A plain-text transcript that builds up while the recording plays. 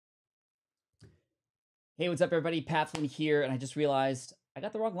Hey, what's up, everybody? Flynn here, and I just realized I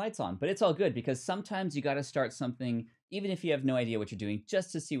got the wrong lights on, but it's all good because sometimes you got to start something, even if you have no idea what you're doing,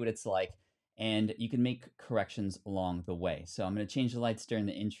 just to see what it's like, and you can make corrections along the way. So I'm going to change the lights during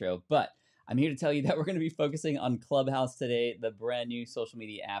the intro, but I'm here to tell you that we're going to be focusing on Clubhouse today, the brand new social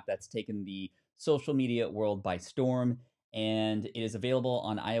media app that's taken the social media world by storm, and it is available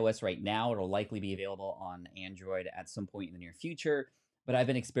on iOS right now. It'll likely be available on Android at some point in the near future, but I've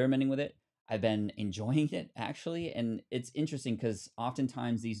been experimenting with it. I've been enjoying it, actually, and it's interesting because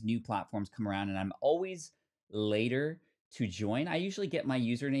oftentimes these new platforms come around and I'm always later to join. I usually get my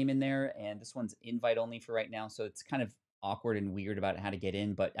username in there, and this one's invite only for right now, so it's kind of awkward and weird about how to get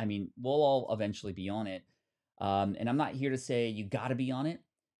in, but I mean, we'll all eventually be on it. And I'm not here to say you got to be on it,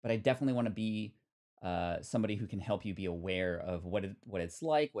 but I definitely want to be somebody who can help you be aware of what it's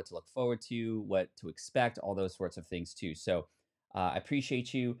like, what to look forward to, what to expect, all those sorts of things too. So I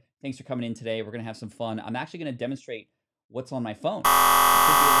appreciate you. Thanks for coming in today. We're going to have some fun. I'm actually going to demonstrate what's on my phone. You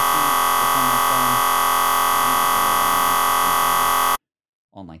should be able to see what's on my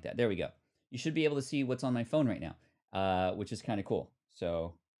phone. On like that. There we go. You should be able to see what's on my phone right now, which is kind of cool.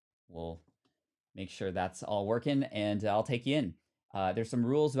 So we'll make sure that's all working, and I'll take you in. There's some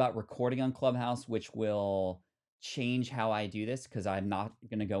rules about recording on Clubhouse, which will change how I do this because I'm not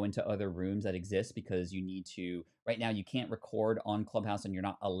going to go into other rooms that exist because you need to. Right now, you can't record on Clubhouse, and you're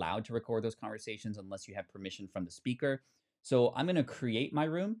not allowed to record those conversations unless you have permission from the speaker. So I'm going to create my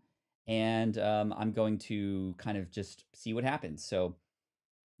room, and I'm going to kind of just see what happens. So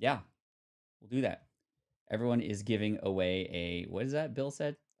yeah, we'll do that. Everyone is giving away a, what is that Bill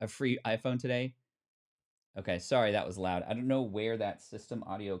said? A free iPhone today. Okay, sorry, that was loud. I don't know where that system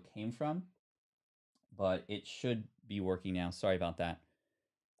audio came from, but it should be working now. Sorry about that.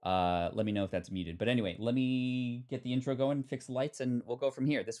 Let me know if that's muted. But anyway, let me get the intro going, fix the lights, and we'll go from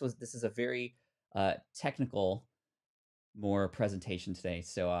here. This is a very technical, more presentation today,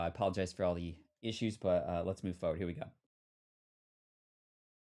 so I apologize for all the issues, but let's move forward. Here we go.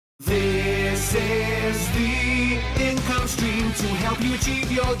 This is the income stream to help you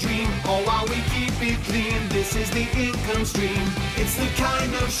achieve your dream, all while we keep it clean. This is the income stream. It's the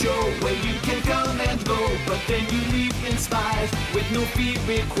kind of show where you can come and go, but then you leave inspired with no fee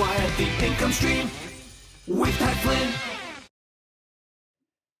required. The income stream with Flynn.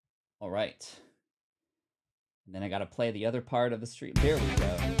 All right. And then I got to play the other part of the stream. There we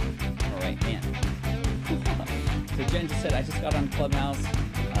go. All right, man. So Jen just said, I just got on Clubhouse.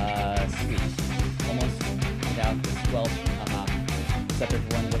 Sweet. Almost without this 12. What's up,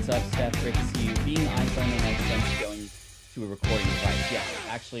 everyone? What's up, Steph? Great to see you. Being iPhone and accidentally going to a recording device. Yeah,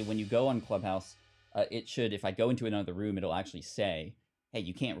 actually, when you go on Clubhouse, it should, if I go into another room, it'll actually say, hey,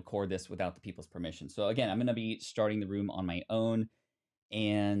 you can't record this without the people's permission. So again, I'm going to be starting the room on my own.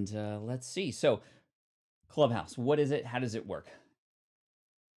 And let's see. So Clubhouse, what is it? How does it work?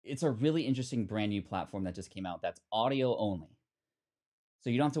 It's a really interesting brand new platform that just came out that's audio only. So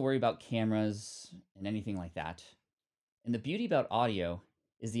you don't have to worry about cameras and anything like that. And the beauty about audio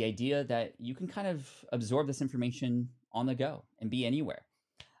is the idea that you can kind of absorb this information on the go and be anywhere.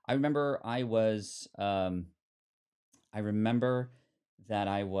 I remember that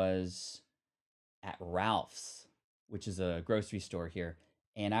I was at Ralph's, which is a grocery store here,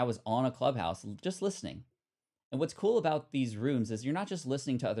 and I was on a Clubhouse just listening. And what's cool about these rooms is you're not just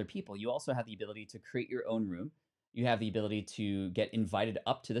listening to other people. You also have the ability to create your own room. You have the ability to get invited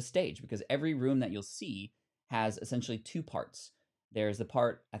up to the stage because every room that you'll see has essentially two parts. There's the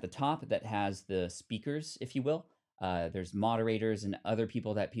part at the top that has the speakers, if you will. There's moderators and other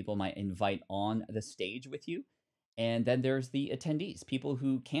people that people might invite on the stage with you. And then there's the attendees, people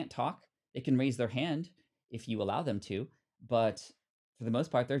who can't talk. They can raise their hand if you allow them to, but for the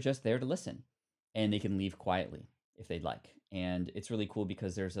most part, they're just there to listen. And they can leave quietly if they'd like. And it's really cool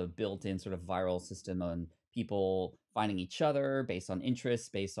because there's a built-in sort of viral system on people finding each other based on interests,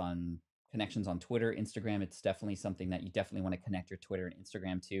 based on connections on Twitter, Instagram. It's definitely something that you definitely want to connect your Twitter and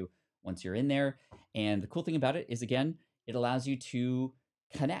Instagram to once you're in there. And the cool thing about it is, again, it allows you to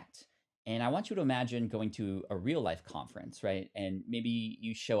connect. And I want you to imagine going to a real life conference, right? And maybe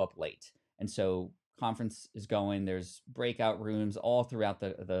you show up late. And so conference is going, there's breakout rooms all throughout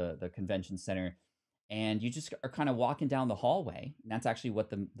the convention center, and you just are kind of walking down the hallway. And that's actually what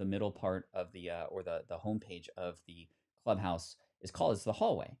the middle part of the or the homepage of the Clubhouse is called. It's the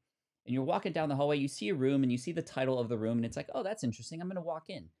hallway. And you're walking down the hallway, you see a room and you see the title of the room, and it's like, oh, that's interesting, I'm going to walk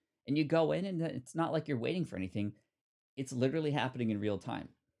in. And you go in, and it's not like you're waiting for anything. It's literally happening in real time.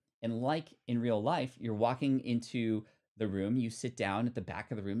 And like in real life, you're walking into the room, you sit down at the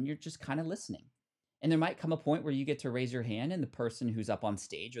back of the room, and you're just kind of listening. And there might come a point where you get to raise your hand, and the person who's up on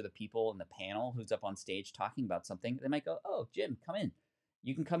stage or the people in the panel who's up on stage talking about something, they might go, "Oh, Jim, come in.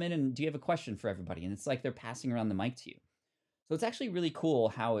 You can come in, and do you have a question for everybody?" And it's like they're passing around the mic to you. So it's actually really cool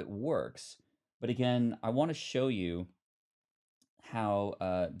how it works. But again, I want to show you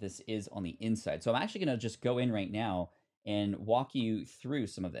how this is on the inside. So I'm actually going to just go in right now and walk you through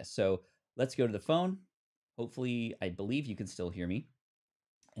some of this. So let's go to the phone. Hopefully, I believe you can still hear me.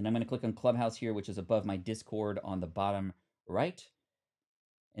 And I'm going to click on Clubhouse here, which is above my Discord on the bottom right.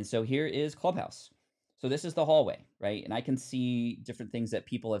 And so here is Clubhouse. So this is the hallway, right? And I can see different things that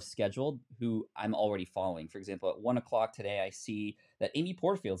people have scheduled who I'm already following. For example, at 1 o'clock today, I see that Amy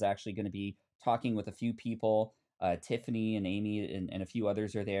Porterfield's actually going to be talking with a few people. Tiffany and Amy and a few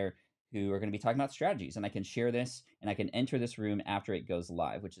others are there who are going to be talking about strategies. And I can share this and I can enter this room after it goes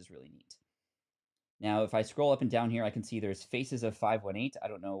live, which is really neat. Now, if I scroll up and down here, I can see there's Faces of 518. I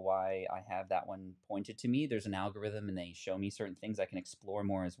don't know why I have that one pointed to me. There's an algorithm and they show me certain things I can explore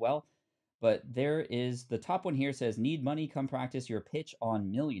more as well. But there is, the top one here says, need money, come practice your pitch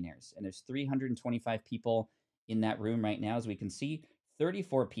on millionaires. And there's 325 people in that room right now, as we can see.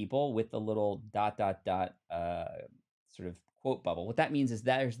 34 people with the little ... sort of quote bubble. What that means is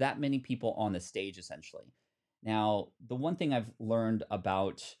that there's that many people on the stage, essentially. Now, the one thing I've learned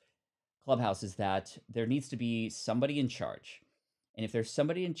about Clubhouse is that there needs to be somebody in charge. And if there's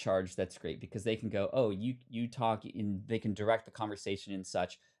somebody in charge, that's great because they can go, oh, you talk, and they can direct the conversation and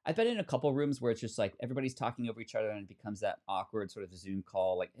such. I've been in a couple rooms where it's just like everybody's talking over each other and it becomes that awkward sort of Zoom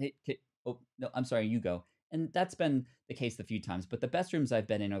call, like, hey, oh, no, I'm sorry, you go. And that's been the case a few times. But the best rooms I've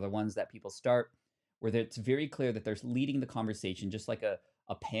been in are the ones that people start where it's very clear that they're leading the conversation, just like a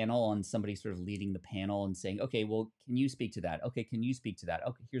panel, and somebody sort of leading the panel and saying, okay, well, can you speak to that? Okay, can you speak to that?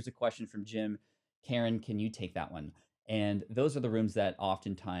 Okay, here's a question from Jim. Karen, can you take that one? And those are the rooms that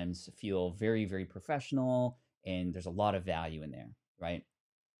oftentimes feel very, very professional, and there's a lot of value in there, right?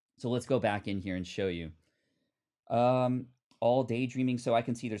 So let's go back in here and show you. All daydreaming. So I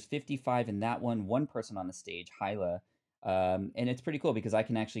can see there's 55 in that one person on the stage, Hyla. And it's pretty cool because I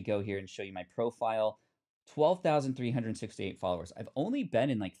can actually go here and show you my profile. 12,368 followers. I've only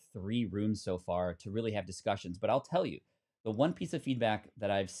been in like 3 rooms so far to really have discussions, but I'll tell you, the one piece of feedback that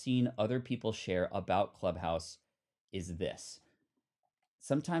I've seen other people share about Clubhouse is this.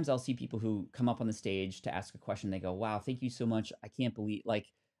 Sometimes I'll see people who come up on the stage to ask a question. They go, wow, thank you so much. I can't believe, like,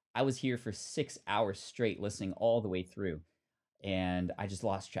 I was here for 6 hours straight listening all the way through, and I just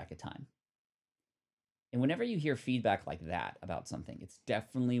lost track of time. And whenever you hear feedback like that about something, it's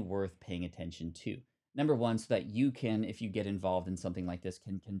definitely worth paying attention to. Number one, so that you can, if you get involved in something like this,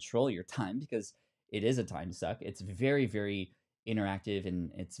 can control your time, because it is a time suck. It's very, very interactive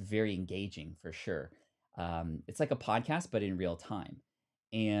and it's very engaging for sure. It's like a podcast, but in real time.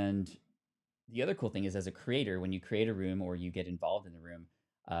 And the other cool thing is, as a creator, when you create a room or you get involved in the room,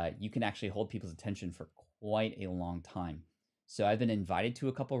 you can actually hold people's attention for quite a long time. So I've been invited to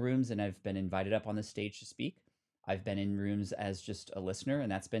a couple rooms and I've been invited up on the stage to speak. I've been in rooms as just a listener,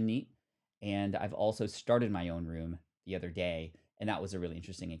 and that's been neat. And I've also started my own room the other day, and that was a really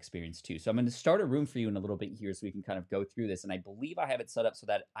interesting experience too. So I'm going to start a room for you in a little bit here so we can kind of go through this. And I believe I have it set up so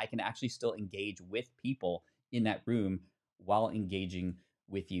that I can actually still engage with people in that room while engaging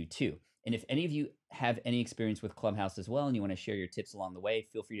with you too. And if any of you have any experience with Clubhouse as well and you want to share your tips along the way,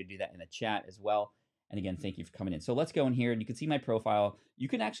 feel free to do that in the chat as well. And again, thank you for coming in. So let's go in here and you can see my profile. You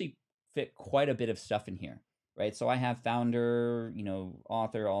can actually fit quite a bit of stuff in here, right? So I have founder,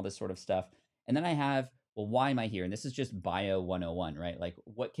 author, all this sort of stuff. And then I have, well, why am I here? And this is just bio 101, right? Like,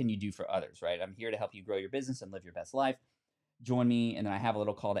 what can you do for others, right? I'm here to help you grow your business and live your best life. Join me. And then I have a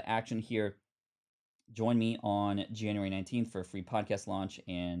little call to action here. Join me on January 19th for a free podcast launch,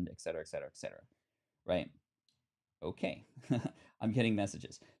 and et cetera, et cetera, et cetera, right? Okay. I'm getting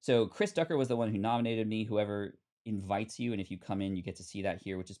messages. So Chris Ducker was the one who nominated me. Whoever invites you, and if you come in, you get to see that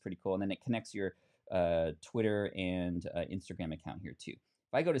here, which is pretty cool. And then it connects your Twitter and Instagram account here too.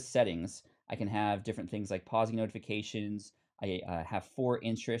 If I go to settings, I can have different things like pausing notifications. I have 4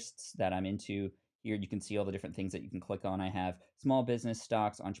 interests that I'm into. Here you can see all the different things that you can click on. I have small business,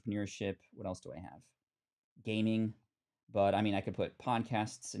 stocks, entrepreneurship. What else do I have? Gaming. But I mean, I could put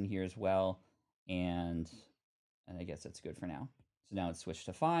podcasts in here as well. And I guess that's good for now. So now it's switched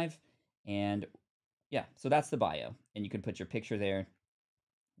to 5. And yeah, so that's the bio. And you can put your picture there,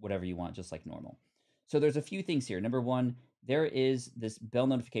 whatever you want, just like normal. So there's a few things here. Number 1, there is this bell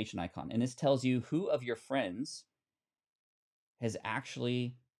notification icon. And this tells you who of your friends has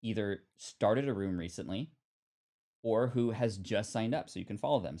actually either started a room recently or who has just signed up, so you can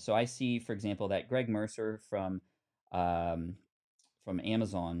follow them. So I see, for example, that Greg Mercer from Amazon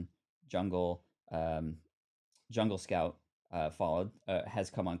Jungle Jungle Scout has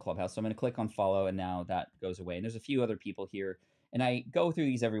come on Clubhouse. So I'm going to click on follow, and now that goes away. And there's a few other people here, and I go through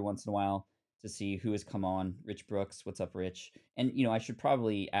these every once in a while to see who has come on. Rich Brooks, what's up, Rich? And I should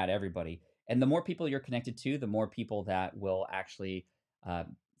probably add everybody. And the more people you're connected to, the more people that will actually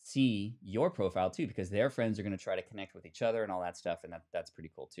see your profile too, because their friends are going to try to connect with each other and all that stuff, and that's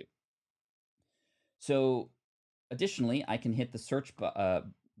pretty cool too. So additionally, I can hit the search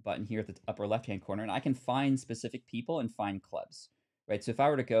button here at the upper left-hand corner, and I can find specific people and find clubs, right? So if I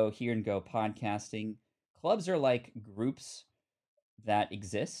were to go here and go podcasting, clubs are like groups that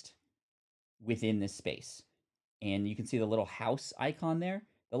exist within this space. And you can see the little house icon there.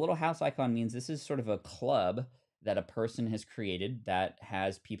 The little house icon means this is sort of a club that a person has created that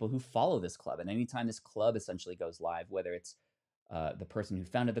has people who follow this club. And anytime this club essentially goes live, whether it's the person who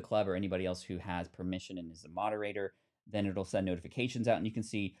founded the club or anybody else who has permission and is a moderator, then it'll send notifications out. And you can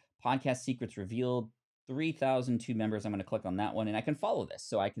see podcast secrets revealed, 3,002 members. I'm going to click on that one, and I can follow this.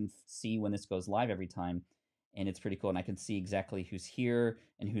 So I can see when this goes live every time, and it's pretty cool. And I can see exactly who's here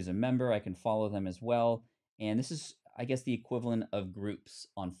and who's a member. I can follow them as well. And this is, I guess, the equivalent of groups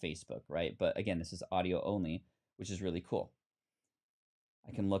on Facebook, right? But again, this is audio only, which is really cool.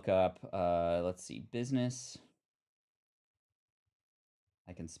 I can look up, let's see, business.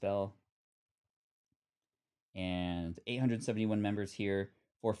 I can spell. And 871 members here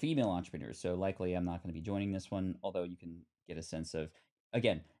for female entrepreneurs. So likely I'm not going to be joining this one, although you can get a sense of,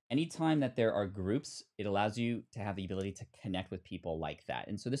 again, anytime that there are groups, it allows you to have the ability to connect with people like that.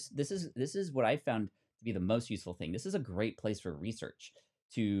 And so this is what I found to be the most useful thing. This is a great place for research,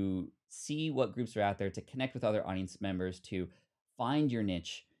 to see what groups are out there, to connect with other audience members, to find your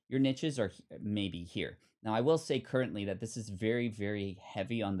niche. Your niches are maybe here. Now, I will say currently that this is very, very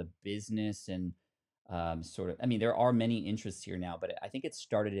heavy on the business and sort of, I mean, there are many interests here now, but I think it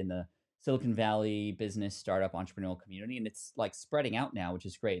started in the Silicon Valley business startup entrepreneurial community, and it's like spreading out now, which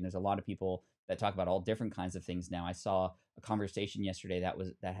is great. And there's a lot of people that talk about all different kinds of things now. I saw a conversation yesterday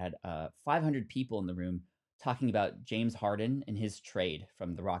that had 500 people in the room talking about James Harden and his trade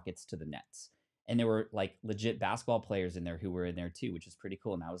from the Rockets to the Nets. And there were like legit basketball players in there who were in there too, which is pretty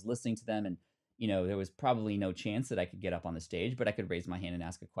cool. And I was listening to them, and there was probably no chance that I could get up on the stage, but I could raise my hand and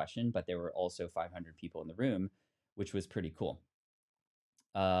ask a question. But there were also 500 people in the room, which was pretty cool.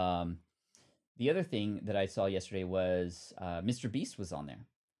 The other thing that I saw yesterday was Mr. Beast was on there.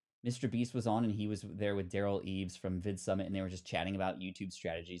 Mr. Beast was on, and he was there with Daryl Eves from Vid Summit, and they were just chatting about YouTube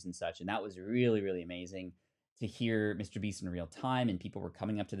strategies and such. And that was really, really amazing to hear Mr. Beast in real time. And people were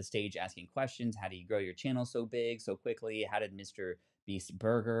coming up to the stage asking questions. How do you grow your channel so big, so quickly? How did Mr. Beast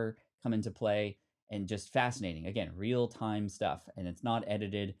Burger come into play? And just fascinating. Again, real time stuff, and it's not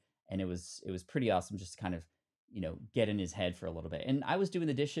edited. And it was pretty awesome just to kind of get in his head for a little bit. And I was doing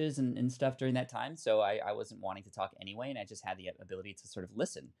the dishes and stuff during that time, so I wasn't wanting to talk anyway, and I just had the ability to sort of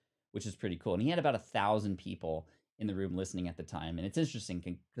listen, which is pretty cool. And he had about 1,000 people in the room listening at the time. And it's interesting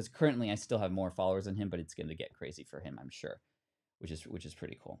because currently I still have more followers than him, but it's going to get crazy for him, I'm sure, which is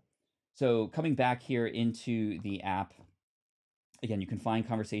pretty cool. So coming back here into the app, again, you can find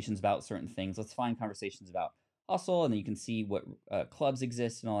conversations about certain things. Let's find conversations about hustle, and then you can see what clubs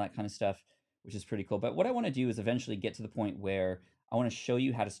exist and all that kind of stuff, which is pretty cool. But what I want to do is eventually get to the point where I want to show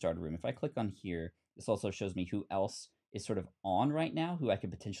you how to start a room. If I click on here, this also shows me who else is sort of on right now, who I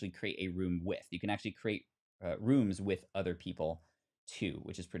could potentially create a room with. You can actually create rooms with other people too,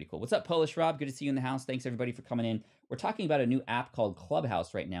 which is pretty cool. What's up, Polish Rob? Good to see you in the house. Thanks everybody for coming in. We're talking about a new app called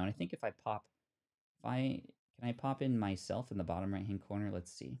Clubhouse right now, and I think if I can I pop in myself in the bottom right hand corner?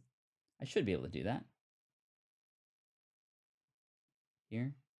 Let's see. I should be able to do that.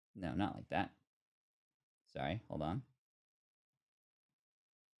 Here? No, not like that. Sorry, hold on.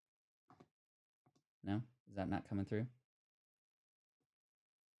 No? Is that not coming through?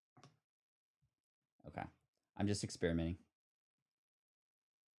 Okay. I'm just experimenting.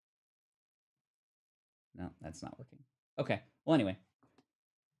 No, that's not working. Okay. Well, anyway.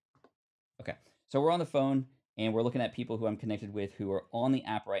 Okay. So we're on the phone, and we're looking at people who I'm connected with who are on the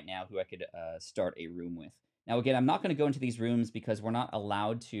app right now who I could start a room with. Now, again, I'm not going to go into these rooms because we're not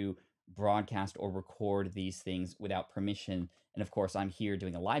allowed to broadcast or record these things without permission. And of course, I'm here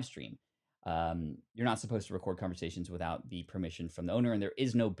doing a live stream. You're not supposed to record conversations without the permission from the owner, and there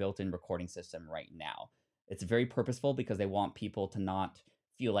is no built-in recording system right now. It's very purposeful because they want people to not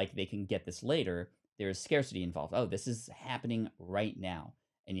feel like they can get this later. There's scarcity involved. Oh, this is happening right now,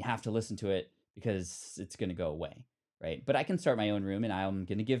 and you have to listen to it because it's going to go away, right? But I can start my own room, and I'm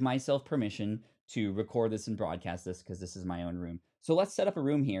going to give myself permission to record this and broadcast this because this is my own room. So let's set up a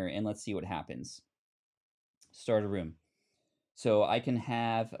room here, and let's see what happens. Start a room. So I can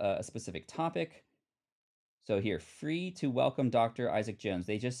have a specific topic. So here, free to welcome Dr. Isaac Jones.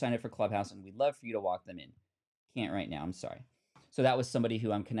 They just signed up for Clubhouse, and we'd love for you to walk them in. Can't right now, I'm sorry. So that was somebody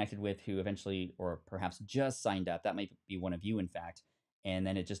who I'm connected with who eventually, or perhaps just signed up. That might be one of you, in fact. And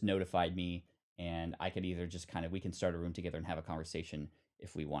then it just notified me, and I could either just we can start a room together and have a conversation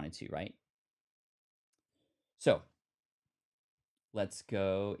if we wanted to, right? So let's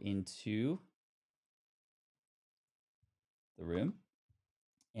go into the room.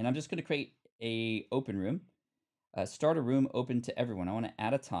 And I'm just going to create a open room. Start a room open to everyone. I want to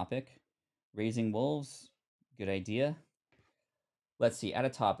add a topic. Raising wolves, good idea. Let's see, add a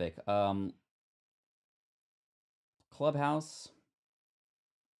topic. Clubhouse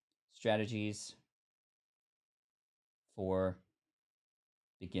strategies for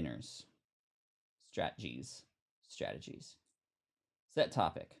beginners. Strategies. Set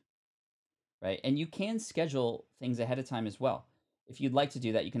topic, right? And you can schedule things ahead of time as well. If you'd like to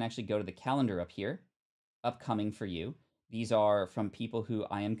do that, you can actually go to the calendar up here, upcoming for you. These are from people who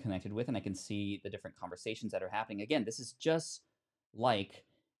I am connected with, and I can see the different conversations that are happening. Again, this is just like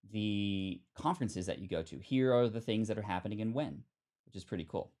the conferences that you go to. Here are the things that are happening and when, which is pretty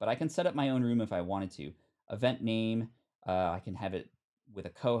cool. But I can set up my own room if I wanted to. Event name, I can have it with a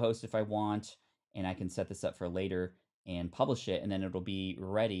co-host if I want, and I can set this up for later and publish it, and then it'll be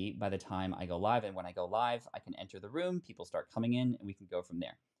ready by the time I go live. And when I go live, I can enter the room, people start coming in, and we can go from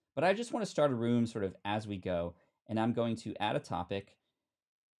there. But I just want to start a room sort of as we go, and I'm going to add a topic,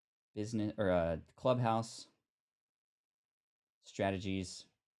 business or Clubhouse strategies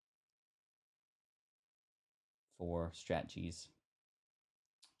for strategies.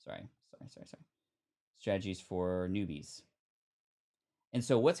 Sorry. Strategies for newbies. And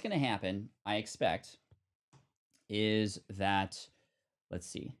so what's going to happen, I expect, is that, let's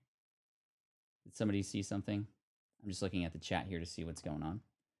see. Did somebody see something? I'm just looking at the chat here to see what's going on.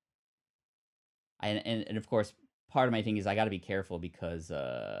 And of course, part of my thing is I got to be careful because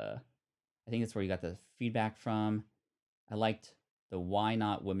I think that's where you got the feedback from. I liked the why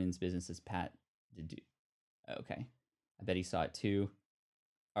not women's businesses Pat did do. Okay. I bet he saw it too.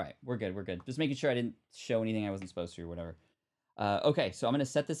 All right, we're good. Just making sure I didn't show anything I wasn't supposed to or whatever. Okay, so I'm going to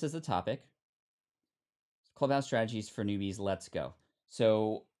set this as the topic. Clubhouse strategies for newbies, let's go.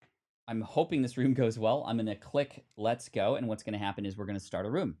 So I'm hoping this room goes well. I'm going to click let's go, and what's going to happen is we're going to start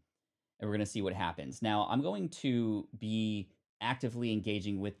a room, and we're going to see what happens. Now, I'm going to be actively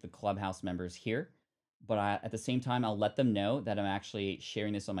engaging with the Clubhouse members here, but at the same time, I'll let them know that I'm actually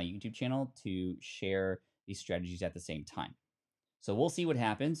sharing this on my YouTube channel to share these strategies at the same time. So we'll see what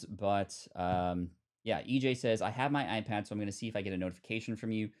happens, but yeah, EJ says, I have my iPad, so I'm going to see if I get a notification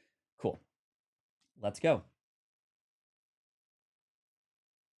from you. Cool. Let's go.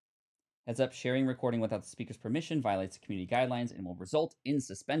 Heads up, sharing recording without the speaker's permission violates the community guidelines and will result in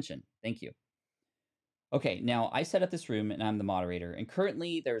suspension. Thank you. Okay, now I set up this room and I'm the moderator, and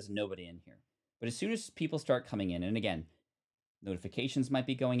currently there's nobody in here. But as soon as people start coming in, and again, notifications might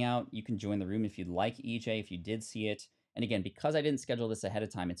be going out. You can join the room if you'd like, EJ, if you did see it. And again, because I didn't schedule this ahead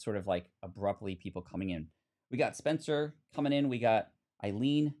of time, it's sort of like abruptly people coming in. We got Spencer coming in. We got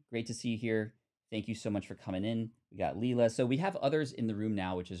Eileen. Great to see you here. Thank you so much for coming in. We got Leela. So we have others in the room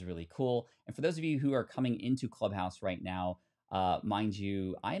now, which is really cool. And for those of you who are coming into Clubhouse right now, mind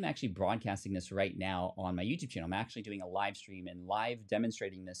you, I am actually broadcasting this right now on my YouTube channel. I'm actually doing a live stream and live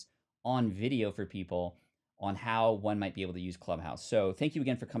demonstrating this on video for people on how one might be able to use Clubhouse. So thank you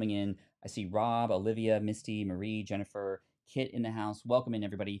again for coming in. I see Rob, Olivia, Misty, Marie, Jennifer, Kit in the house. Welcome in,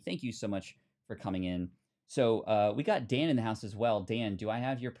 everybody. Thank you so much for coming in. So we got Dan in the house as well. Dan, do I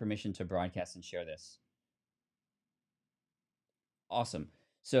have your permission to broadcast and share this? Awesome.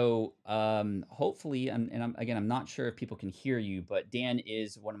 So hopefully, again, I'm not sure if people can hear you, but Dan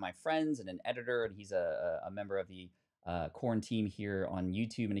is one of my friends and an editor, and he's a member of the Corn team here on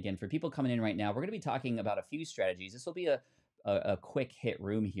YouTube. And again, for people coming in right now, we're going to be talking about a few strategies. This will be a quick hit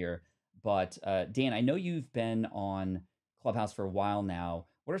room here. But Dan, I know you've been on Clubhouse for a while now.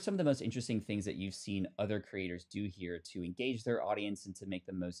 What are some of the most interesting things that you've seen other creators do here to engage their audience and to make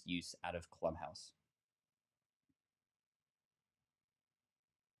the most use out of Clubhouse?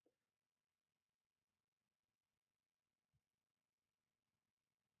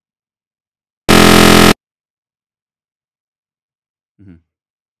 Mm-hmm.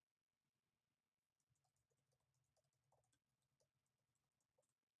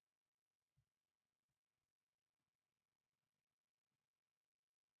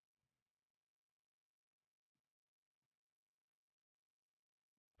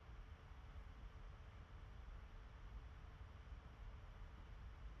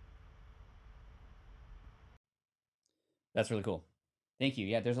 That's really cool. Thank you.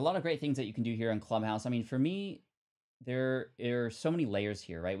 Yeah, there's a lot of great things that you can do here on Clubhouse. I mean, for me, there are so many layers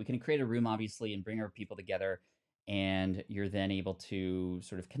here, right? We can create a room, obviously, and bring our people together, and you're then able to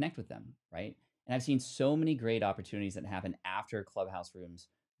sort of connect with them, right? And I've seen so many great opportunities that happen after Clubhouse rooms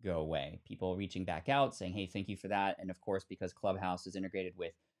go away. People reaching back out saying, hey, thank you for that. And of course, because Clubhouse is integrated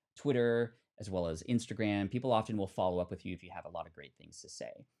with Twitter as well as Instagram, people often will follow up with you if you have a lot of great things to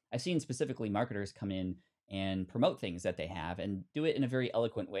say. I've seen specifically marketers come in and promote things that they have and do it in a very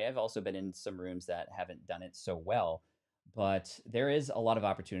eloquent way. I've also been in some rooms that haven't done it so well, but there is a lot of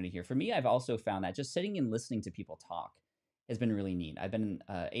opportunity here. For me, I've also found that just sitting and listening to people talk has been really neat. I've been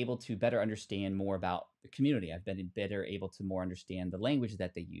able to better understand more about the community. I've been better able to more understand the language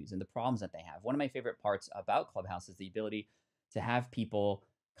that they use and the problems that they have. One of my favorite parts about Clubhouse is the ability to have people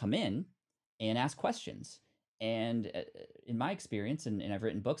come in and ask questions. And in my experience, and I've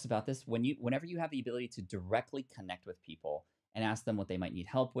written books about this, whenever you have the ability to directly connect with people and ask them what they might need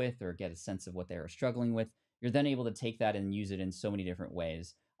help with or get a sense of what they are struggling with, you're then able to take that and use it in so many different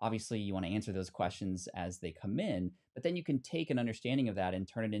ways. Obviously, you want to answer those questions as they come in, but then you can take an understanding of that and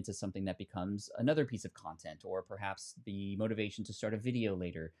turn it into something that becomes another piece of content, or perhaps the motivation to start a video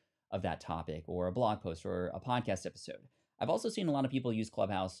later of that topic, or a blog post, or a podcast episode. I've also seen a lot of people use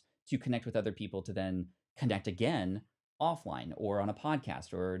Clubhouse to connect with other people to then connect again offline or on a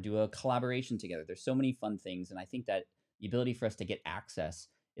podcast or do a collaboration together. There's so many fun things, and I think that the ability for us to get access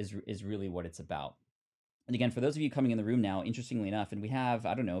is really what it's about. And again, for those of you coming in the room now, interestingly enough, and we have,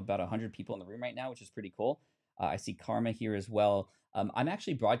 I don't know, about 100 people in the room right now, which is pretty cool. I see Karma here as well. I'm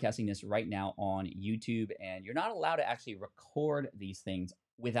actually broadcasting this right now on YouTube, and you're not allowed to actually record these things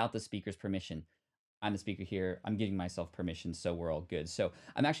without the speaker's permission. I'm the speaker here. I'm giving myself permission, so we're all good. So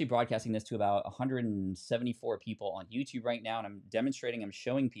I'm actually broadcasting this to about 174 people on YouTube right now, and I'm demonstrating, I'm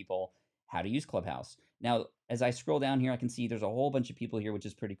showing people how to use Clubhouse. Now, as I scroll down here, I can see there's a whole bunch of people here, which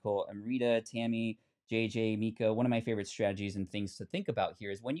is pretty cool. Amrita, Tammy, JJ, Mika. One of my favorite strategies and things to think about here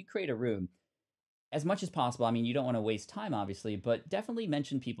is when you create a room, as much as possible, I mean, you don't want to waste time, obviously, but definitely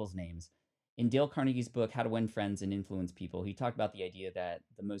mention people's names. In Dale Carnegie's book, How to Win Friends and Influence People, he talked about the idea that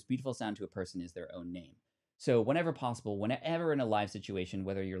the most beautiful sound to a person is their own name. So whenever possible, whenever in a live situation,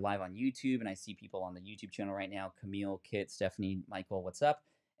 whether you're live on YouTube, and I see people on the YouTube channel right now, Camille, Kit, Stephanie, Michael, what's up?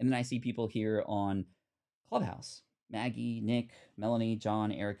 And then I see people here on Clubhouse, Maggie, Nick, Melanie,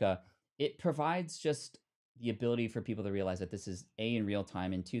 John, Erica. It provides just the ability for people to realize that this is A, in real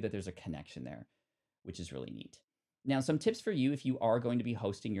time, and two, that there's a connection there, which is really neat. Now, some tips for you if you are going to be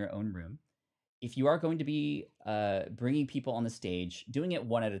hosting your own room. If you are going to be bringing people on the stage, doing it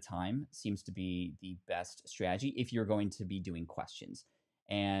one at a time seems to be the best strategy if you're going to be doing questions.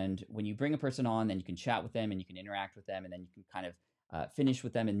 And when you bring a person on, then you can chat with them and you can interact with them, and then you can kind of finish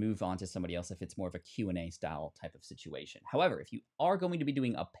with them and move on to somebody else if it's more of a Q&A style type of situation. However, if you are going to be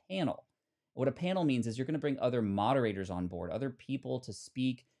doing a panel, what a panel means is you're going to bring other moderators on board, other people to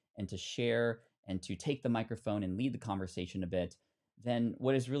speak and to share and to take the microphone and lead the conversation a bit. Then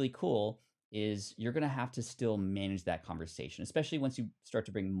what is really cool is you're going to have to still manage that conversation, especially once you start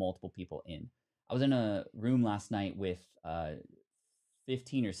to bring multiple people in. I was in a room last night with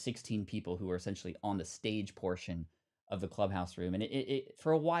 15 or 16 people who were essentially on the stage portion of the Clubhouse room. And it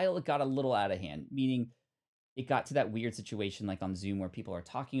for a while, it got a little out of hand, meaning it got to that weird situation like on Zoom where people are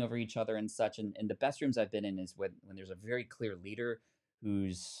talking over each other and such. And the best rooms I've been in is when there's a very clear leader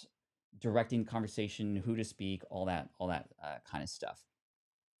who's directing the conversation, who to speak, all that kind of stuff.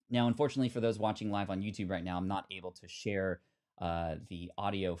 Now, unfortunately, for those watching live on YouTube right now, I'm not able to share the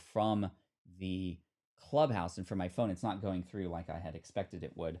audio from the Clubhouse, and from my phone, it's not going through like I had expected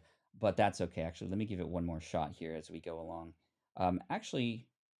it would, but that's okay. Actually, let me give it one more shot here as we go along. Actually,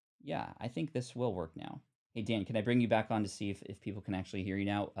 yeah, I think this will work now. Hey, Dan, can I bring you back on to see if people can actually hear you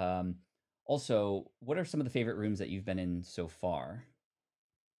now? Also, what are some of the favorite rooms that you've been in so far?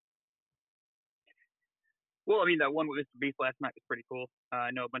 Well, I mean, that one with Mr. Beast last night was pretty cool. I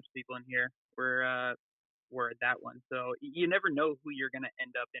know a bunch of people in here were at that one. So you never know who you're going to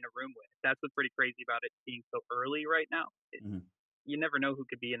end up in a room with. That's what's pretty crazy about it being so early right now. You never know who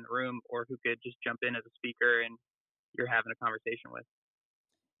could be in the room or who could just jump in as a speaker and you're having a conversation with.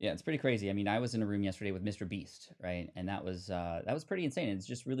 Yeah, it's pretty crazy. I mean, I was in a room yesterday with Mr. Beast, right? And that was pretty insane. It's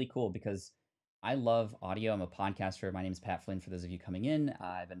just really cool because I love audio. I'm a podcaster. My name is Pat Flynn, for those of you coming in.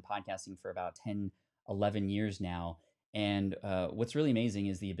 I've been podcasting for about 10, 11 years now. And what's really amazing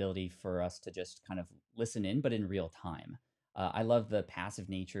is the ability for us to just kind of listen in, but in real time. I love the passive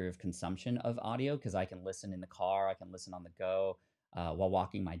nature of consumption of audio because I can listen in the car, I can listen on the go while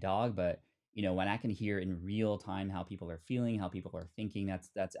walking my dog. But when I can hear in real time how people are feeling, how people are thinking,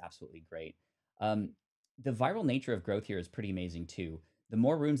 that's absolutely great. the viral nature of growth here is pretty amazing too. The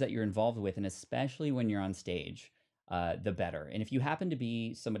more rooms that you're involved with, and especially when you're on stage, the better. And if you happen to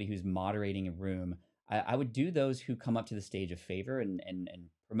be somebody who's moderating a room, I would do those who come up to the stage a favor and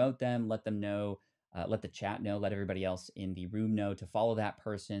promote them, let them know, let the chat know, let everybody else in the room know to follow that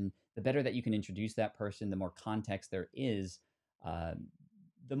person. The better that you can introduce that person, the more context there is, uh,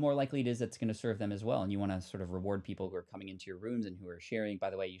 the more likely it is that's going to serve them as well. And you want to sort of reward people who are coming into your rooms and who are sharing. By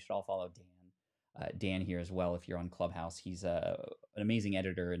the way, you should all follow Dan here as well if you're on Clubhouse. He's an amazing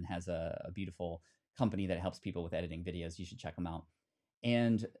editor and has a beautiful company that helps people with editing videos. You should check him out.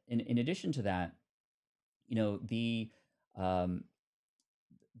 And in addition to that, you know, um,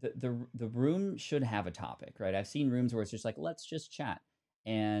 the room should have a topic, right? I've seen rooms where it's just like, let's just chat.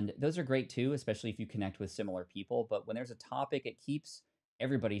 And those are great too, especially if you connect with similar people. But when there's a topic, it keeps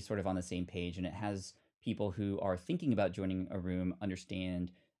everybody sort of on the same page, and it has people who are thinking about joining a room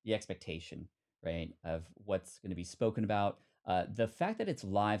understand the expectation, right, of what's going to be spoken about. The fact that it's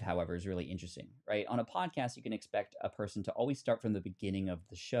live, however, is really interesting, right? On a podcast, you can expect a person to always start from the beginning of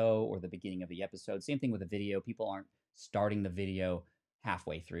the show or the beginning of the episode. Same thing with a video. People aren't starting the video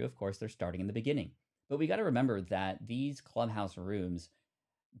halfway through. Of course, they're starting in the beginning. But we got to remember that these Clubhouse rooms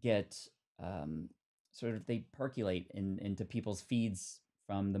get sort of, they percolate into people's feeds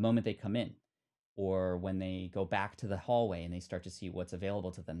from the moment they come in or when they go back to the hallway and they start to see what's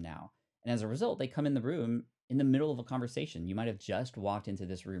available to them now. And as a result, they come in the room in the middle of a conversation. You might have just walked into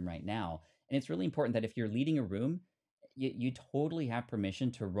this room right now. And it's really important that if you're leading a room, you totally have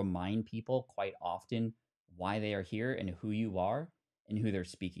permission to remind people quite often why they are here and who you are and who they're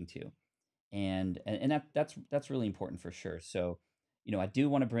speaking to. And that's really important for sure. So, you know, I do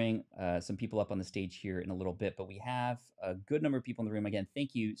want to bring some people up on the stage here in a little bit, but we have a good number of people in the room. Again,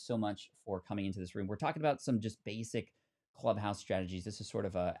 thank you so much for coming into this room. We're talking about some just basic Clubhouse strategies. This is sort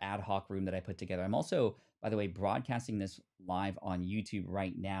of a ad hoc room that I put together. I'm also, by the way, broadcasting this live on YouTube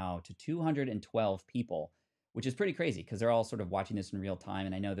right now to 212 people, which is pretty crazy because they're all sort of watching this in real time.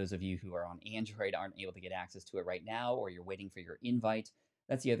 And I know those of you who are on Android aren't able to get access to it right now, or you're waiting for your invite.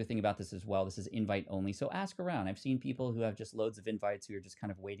 That's the other thing about this as well. This is invite only, so ask around. I've seen people who have just loads of invites who are just kind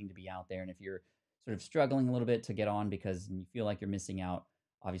of waiting to be out there. And if you're sort of struggling a little bit to get on because you feel like you're missing out,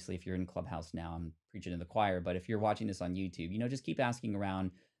 obviously, if you're in Clubhouse now, I'm preaching to the choir. But if you're watching this on YouTube, you know, just keep asking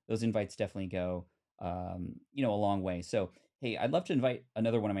around. Those invites definitely go, you know, a long way. So, hey, I'd love to invite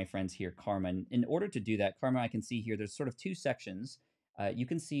another one of my friends here, Karma. And in order to do that, Karma, I can see here, there's sort of two sections. You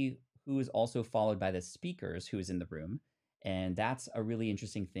can see who is also followed by the speakers who is in the room. And that's a really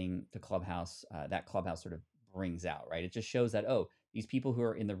interesting thing to Clubhouse, that Clubhouse sort of brings out, right? It just shows that, oh, these people who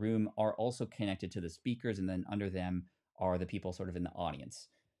are in the room are also connected to the speakers, and then under them are the people sort of in the audience.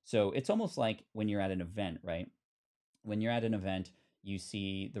 So it's almost like when you're at an event, right? When you're at an event, you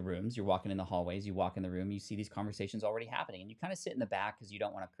see the rooms, you're walking in the hallways, you walk in the room, you see these conversations already happening, and you kind of sit in the back because you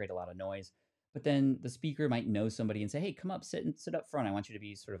don't want to create a lot of noise. But then the speaker might know somebody and say, hey, come up, sit up front. I want you to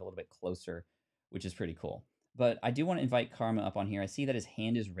be sort of a little bit closer, which is pretty cool. But I do want to invite Karma up on here. I see that his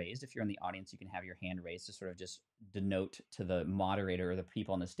hand is raised. If you're in the audience, you can have your hand raised to sort of just denote to the moderator or the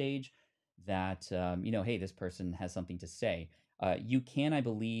people on the stage that, you know, hey, this person has something to say. You can, I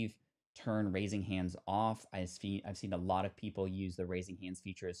believe, turn raising hands off. I've seen a lot of people use the raising hands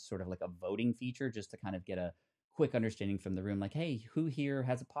feature as sort of like a voting feature just to kind of get a quick understanding from the room, like, hey, who here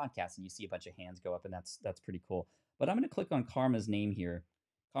has a podcast? And you see a bunch of hands go up, and that's pretty cool. But I'm going to click on Karma's name here.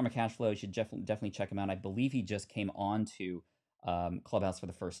 Karma Cashflow, you should definitely check him out. I believe he just came on to Clubhouse for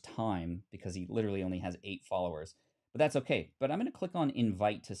the first time because he literally only has 8 followers. But that's okay. But I'm going to click on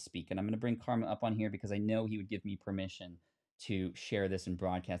invite to speak, and I'm going to bring Karma up on here because I know he would give me permission to share this and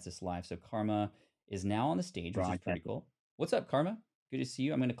broadcast this live. So Karma is now on the stage, which is pretty cool. What's up, Karma? Good to see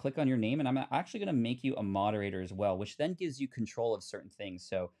you. I'm going to click on your name, and I'm actually going to make you a moderator as well, which then gives you control of certain things.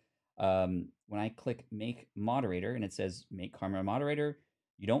 So when I click make moderator and it says make Karma a moderator,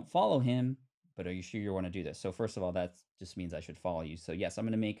 you don't follow him, but are you sure you want to do this? So first of all, that just means I should follow you. So yes, I'm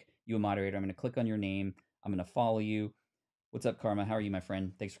going to make you a moderator. I'm going to click on your name. I'm going to follow you. What's up, Karma? How are you, my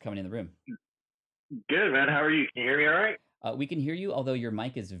friend? Thanks for coming in the room. Good, man. How are you? Can you hear me all right? We can hear you, although your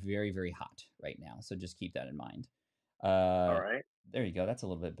mic is very, very hot right now. So just keep that in mind. All right. There you go. That's a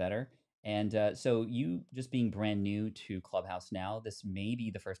little bit better. And so you just being brand new to Clubhouse now, this may be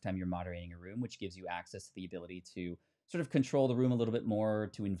the first time you're moderating a room, which gives you access to the ability to sort of control the room a little bit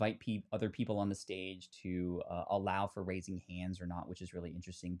more, to invite other people on the stage, to allow for raising hands or not, which is really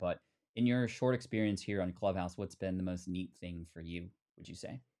interesting. But in your short experience here on Clubhouse, what's been the most neat thing for you, would you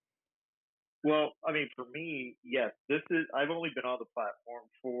say? Well, I mean, for me, yes, I've only been on the platform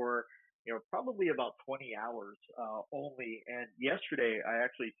for probably about 20 hours only. And yesterday, I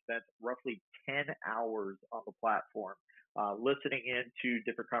actually spent roughly 10 hours on the platform, listening into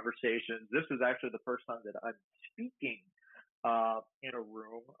different conversations. This is actually the first time that I'm speaking in a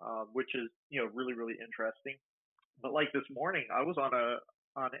room, which is really really interesting. But like this morning, I was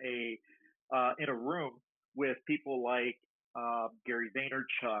in a room with people like Gary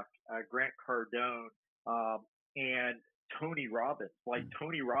Vaynerchuk, Grant Cardone, and Tony Robbins. Like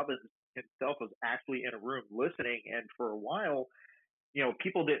Tony Robbins himself was actually in a room listening, and for a while,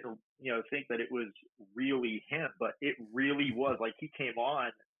 people didn't think that it was really him, but it really was. Like he came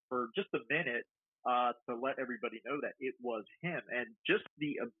on for just a minute to let everybody know that it was him, and just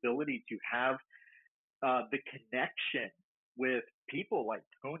the ability to have the connection with people like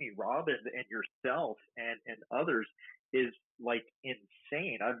Tony Robbins and yourself and others is like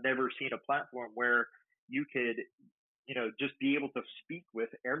insane. I've never seen a platform where you could, just be able to speak with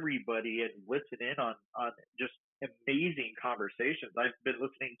everybody and listen in on just amazing conversations. I've been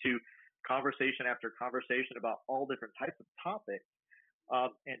listening to conversation after conversation about all different types of topics,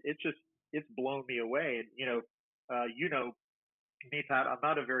 and it's blown me away. And me, Pat, I'm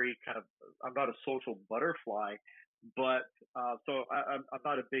not a social butterfly, but so I'm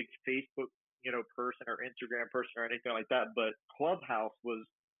not a big Facebook, person or Instagram person or anything like that. But Clubhouse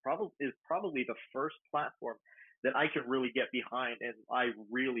is probably the first platform that I can really get behind, and I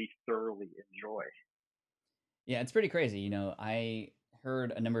really thoroughly enjoy. Yeah, it's pretty crazy. I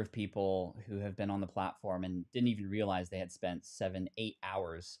heard a number of people who have been on the platform and didn't even realize they had spent 7, 8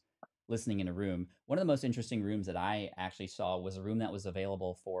 hours listening in a room. One of the most interesting rooms that I actually saw was a room that was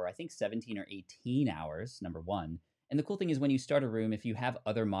available for, I think, 17 or 18 hours, number one. And the cool thing is when you start a room, if you have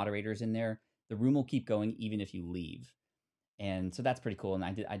other moderators in there, the room will keep going even if you leave. And so that's pretty cool. And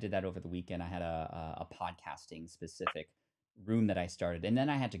I did that over the weekend. I had a podcasting specific room that I started, and then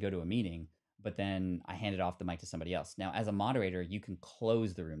I had to go to a meeting, but then I handed off the mic to somebody else. Now, as a moderator, you can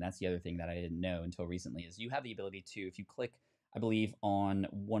close the room. That's the other thing that I didn't know until recently is you have the ability to, if you click, I believe, on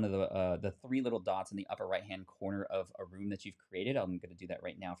one of the three little dots in the upper right hand corner of a room that you've created. I'm going to do that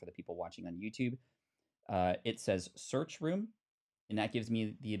right now for the people watching on YouTube. It says search room. And that gives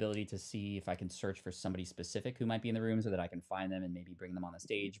me the ability to see if I can search for somebody specific who might be in the room so that I can find them and maybe bring them on the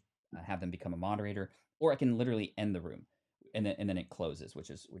stage, have them become a moderator, or I can literally end the room and then it closes, which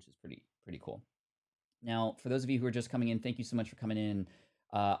is pretty cool. Now, for those of you who are just coming in, thank you so much for coming in.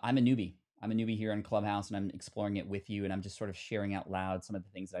 I'm a newbie. I'm a newbie here on Clubhouse, and I'm exploring it with you, and I'm just sort of sharing out loud some of the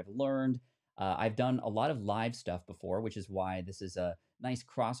things that I've learned. I've done a lot of live stuff before, which is why this is a nice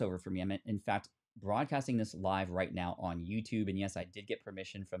crossover for me. I'm, in fact, broadcasting this live right now on YouTube. And yes, I did get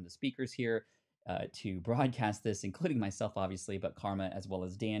permission from the speakers here to broadcast this, including myself, obviously, but Karma as well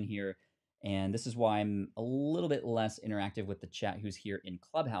as Dan here. And this is why I'm a little bit less interactive with the chat who's here in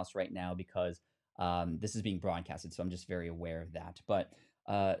Clubhouse right now, because this is being broadcasted. So I'm just very aware of that. But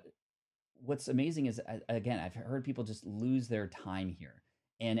what's amazing is, again, I've heard people just lose their time here.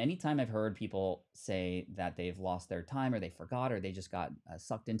 And anytime I've heard people say that they've lost their time or they forgot or they just got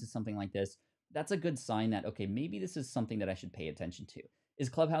sucked into something like this, that's a good sign that, okay, maybe this is something that I should pay attention to. Is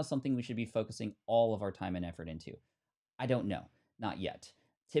Clubhouse something we should be focusing all of our time and effort into? I don't know. Not yet.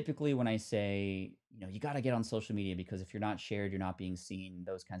 Typically, when I say, you got to get on social media because if you're not shared, you're not being seen,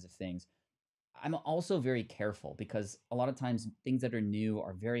 those kinds of things, I'm also very careful because a lot of times things that are new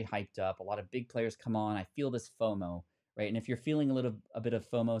are very hyped up. A lot of big players come on. I feel this FOMO, right? And if you're feeling a bit of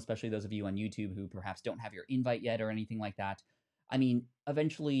FOMO, especially those of you on YouTube who perhaps don't have your invite yet or anything like that, I mean,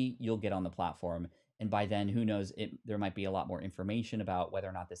 eventually you'll get on the platform. And by then, who knows, there might be a lot more information about whether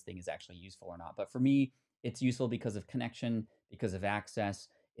or not this thing is actually useful or not. But for me, it's useful because of connection, because of access.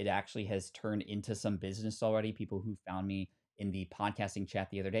 It actually has turned into some business already. People who found me in the podcasting chat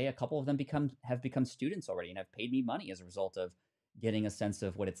the other day, a couple of them have become students already and have paid me money as a result of getting a sense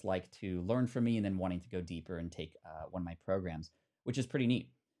of what it's like to learn from me and then wanting to go deeper and take one of my programs, which is pretty neat.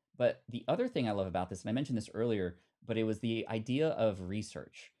 But the other thing I love about this, and I mentioned this earlier, but it was the idea of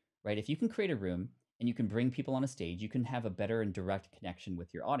research, right? If you can create a room and you can bring people on a stage, you can have a better and direct connection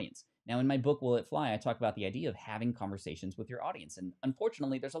with your audience. Now, in my book, Will It Fly, I talk about the idea of having conversations with your audience. And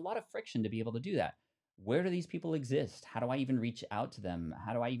unfortunately, there's a lot of friction to be able to do that. Where do these people exist? How do I even reach out to them?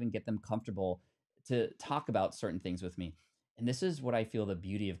 How do I even get them comfortable to talk about certain things with me? And this is what I feel the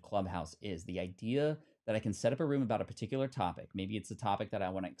beauty of Clubhouse is, the idea that I can set up a room about a particular topic. Maybe it's a topic that I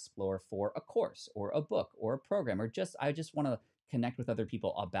want to explore for a course or a book or a program, or I just want to connect with other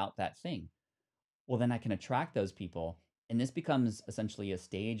people about that thing. Well, then I can attract those people. And this becomes essentially a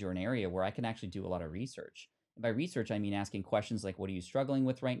stage or an area where I can actually do a lot of research. And by research, I mean asking questions like, what are you struggling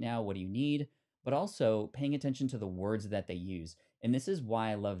with right now? What do you need? But also paying attention to the words that they use. And this is why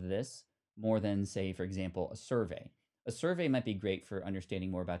I love this more than, say, for example, a survey. A survey might be great for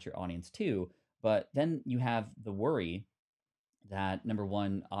understanding more about your audience too, but then you have the worry that, number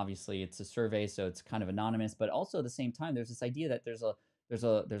one, obviously it's a survey, so it's kind of anonymous, but also at the same time, there's this idea that there's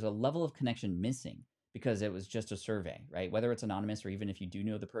a level of connection missing because it was just a survey, right? Whether it's anonymous or even if you do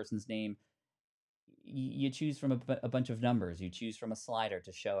know the person's name, you choose from a bunch of numbers. You choose from a slider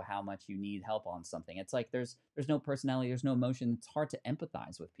to show how much you need help on something. It's like there's no personality, there's no emotion. It's hard to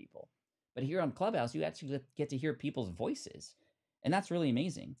empathize with people. But here on Clubhouse, you actually get to hear people's voices, and that's really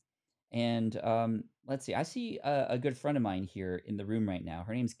amazing. And let's see, I see a good friend of mine here in the room right now.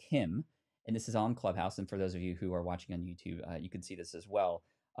 Her name's Kim, and this is on Clubhouse. And for those of you who are watching on YouTube, you can see this as well.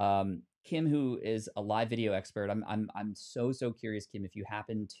 Kim, who is a live video expert. I'm so curious, Kim, if you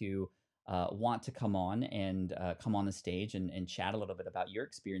happen to want to come on and come on the stage and chat a little bit about your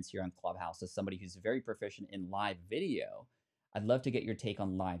experience here on Clubhouse as somebody who's very proficient in live video. I'd love to get your take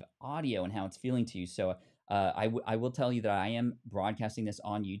on live audio and how it's feeling to you. So I will tell you that I am broadcasting this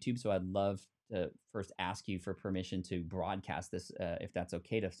on YouTube, so I'd love to first ask you for permission to broadcast this, if that's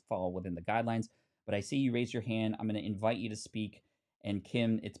okay, to fall within the guidelines. But I see you raise your hand. I'm going to invite you to speak. And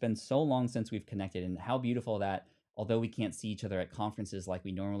Kim, it's been so long since we've connected, and how beautiful that, although we can't see each other at conferences like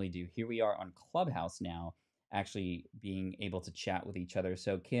we normally do, here we are on Clubhouse now, actually being able to chat with each other.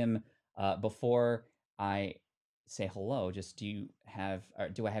 So Kim, before I say hello, just do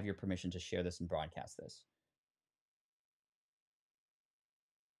I have your permission to share this and broadcast this?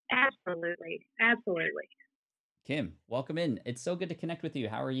 Absolutely. Absolutely. Kim, welcome in. It's so good to connect with you.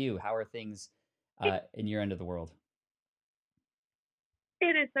 How are you? How are things in your end of the world?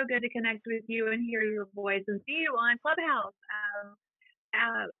 It is so good to connect with you and hear your voice and see you on Clubhouse.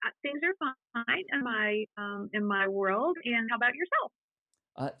 Things are fine in my world. And how about yourself?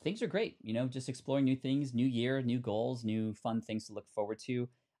 Things are great. Just exploring new things, new year, new goals, new fun things to look forward to.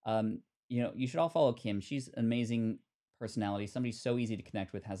 You should all follow Kim. She's an amazing personality, somebody so easy to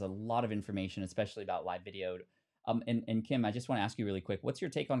connect with, has a lot of information, especially about live video. And Kim, I just want to ask you really quick, what's your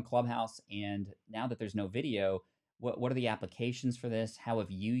take on Clubhouse? And now that there's no video, what are the applications for this? How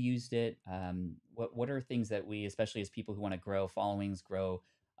have you used it? What are things that we, especially as people who want to grow followings, grow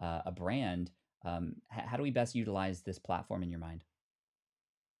a brand, how do we best utilize this platform in your mind?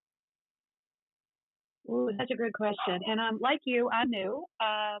 Ooh, such a good question. And like you, I'm new.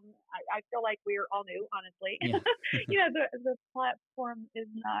 I feel like we're all new, honestly. Yeah. The platform is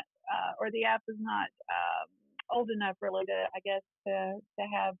not, or the app is not old enough really to, I guess, to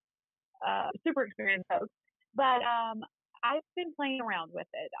have super experienced folks. But I've been playing around with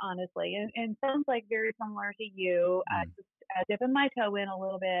it, honestly, and sounds like very similar to you. Just dipping my toe in a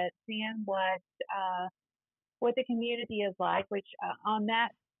little bit, seeing what the community is like. Which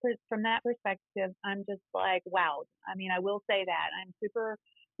from that perspective, I'm just like wowed. I mean, I will say that I'm super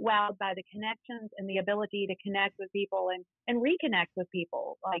wowed by the connections and the ability to connect with people and reconnect with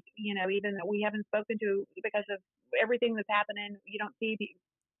people. Like, even that we haven't spoken to because of everything that's happening. You don't see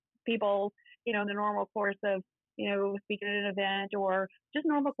people, in the normal course of, speaking at an event or just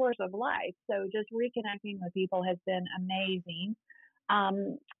normal course of life. So just reconnecting with people has been amazing.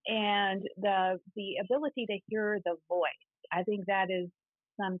 And the ability to hear the voice, I think that is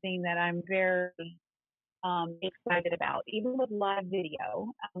something that I'm very excited about. Even with live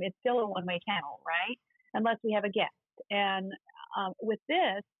video, it's still a one-way channel, right? Unless we have a guest. And with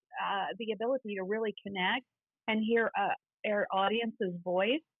this, the ability to really connect and hear our audience's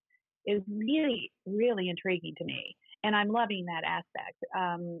voice is really, really intriguing to me. And I'm loving that aspect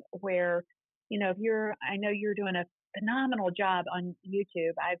where, I know you're doing a phenomenal job on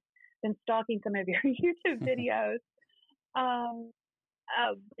YouTube. I've been stalking some of your YouTube videos.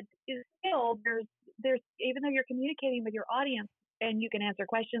 Still, there's even though you're communicating with your audience and you can answer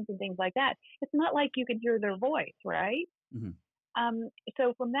questions and things like that, it's not like you can hear their voice, right? Mm-hmm.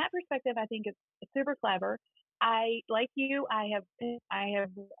 So from that perspective, I think it's super clever. Like you, I have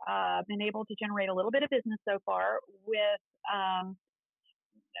been able to generate a little bit of business so far with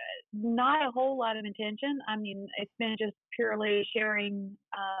not a whole lot of intention. I mean, it's been just purely sharing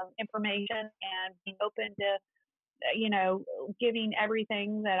information and being open to, giving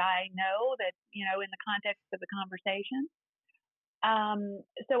everything that I know that, in the context of the conversation.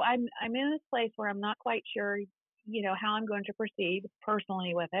 So I'm in this place where I'm not quite sure, how I'm going to proceed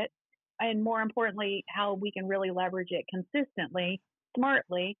personally with it. And more importantly, how we can really leverage it consistently,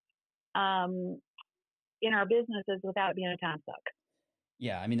 smartly, in our businesses without being a time suck.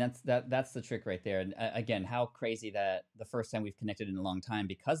 Yeah, I mean that's the trick right there. And again, how crazy that the first time we've connected in a long time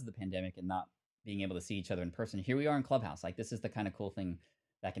because of the pandemic and not being able to see each other in person. Here we are in Clubhouse. Like, this is the kind of cool thing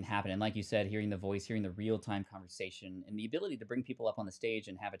that can happen. And like you said, hearing the voice, hearing the real-time conversation, and the ability to bring people up on the stage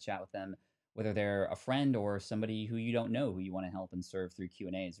and have a chat with them, whether they're a friend or somebody who you don't know, who you want to help and serve through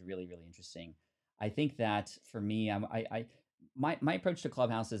Q&A, is really, really interesting. I think that for me, my approach to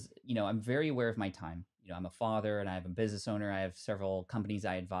Clubhouse is, I'm very aware of my time. I'm a father and I'm a business owner. I have several companies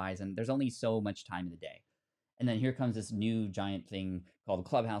I advise, and there's only so much time in the day. And then here comes this new giant thing called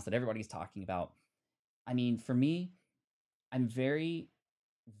Clubhouse that everybody's talking about. I mean, for me, I'm very,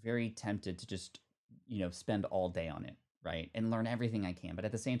 very tempted to just, spend all day on it, right? And learn everything I can. But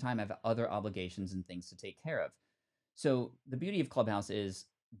at the same time, I have other obligations and things to take care of. So the beauty of Clubhouse is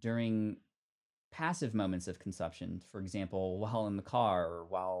during passive moments of consumption, for example, while in the car or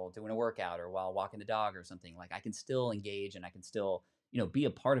while doing a workout or while walking the dog or something, like I can still engage and I can still, be a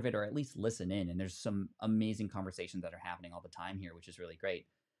part of it or at least listen in. And there's some amazing conversations that are happening all the time here, which is really great.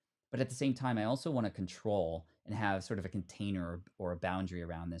 But at the same time, I also want to control and have sort of a container or a boundary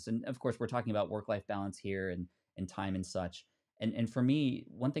around this. And of course, we're talking about work-life balance here and time and such. And for me,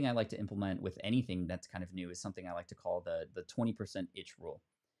 one thing I like to implement with anything that's kind of new is something I like to call the 20% itch rule.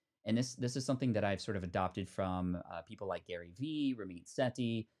 And this is something that I've sort of adopted from people like Gary Vee, Ramit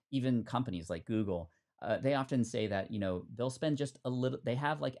Sethi, even companies like Google. They often say that, they'll spend just a little, they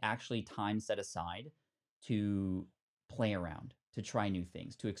have like actually time set aside to play around, to try new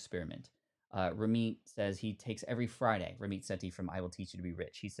things, to experiment. Ramit says he takes every Friday, Ramit Sethi from I Will Teach You to Be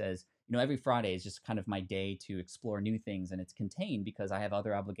Rich. He says, every Friday is just kind of my day to explore new things, and it's contained because I have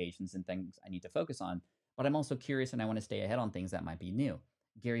other obligations and things I need to focus on. But I'm also curious and I want to stay ahead on things that might be new.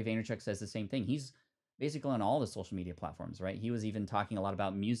 Gary Vaynerchuk says the same thing. He's basically on all the social media platforms, right? He was even talking a lot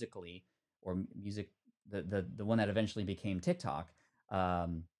about Musical.ly or music, the one that eventually became TikTok.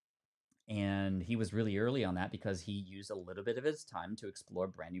 And he was really early on that because he used a little bit of his time to explore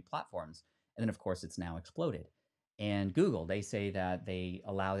brand new platforms. And then, of course, it's now exploded. And Google, they say that they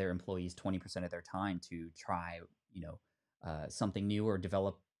allow their employees 20% of their time to try, something new or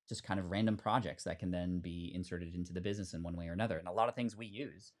develop just kind of random projects that can then be inserted into the business in one way or another. And a lot of things we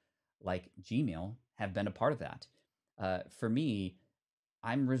use, like Gmail, have been a part of that. For me,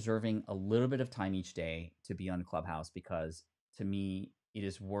 I'm reserving a little bit of time each day to be on Clubhouse because to me, it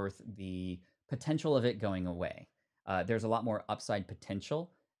is worth the potential of it going away. There's a lot more upside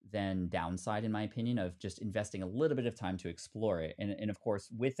potential than downside, in my opinion, of just investing a little bit of time to explore it. And of course,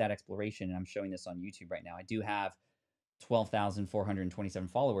 with that exploration, and I'm showing this on YouTube right now, I do have 12,427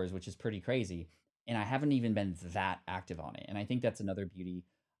 followers, which is pretty crazy. And I haven't even been that active on it. And I think that's another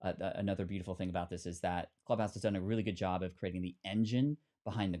another beautiful thing about this is that Clubhouse has done a really good job of creating the engine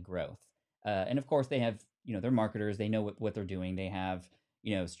behind the growth. And of course, they have, they're marketers. They know what they're doing. They have,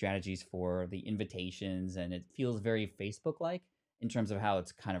 strategies for the invitations, and it feels very Facebook-like in terms of how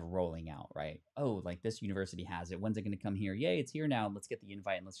it's kind of rolling out, right? Oh, like this university has it. When's it going to come here? Yay, it's here now. Let's get the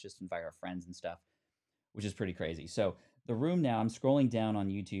invite and let's just invite our friends and stuff, which is pretty crazy. So the room now, I'm scrolling down on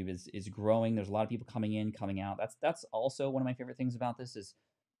YouTube, is growing. There's a lot of people coming in, coming out. That's also one of my favorite things about this is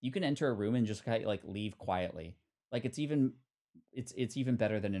you can enter a room and just kind of like leave quietly. Like it's even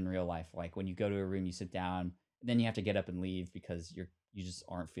better than in real life. Like when you go to a room, you sit down, and then you have to get up and leave because you just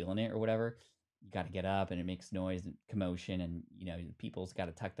aren't feeling it or whatever. You got to get up and it makes noise and commotion, and people's got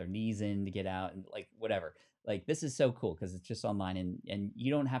to tuck their knees in to get out and like whatever. Like this is so cool because it's just online and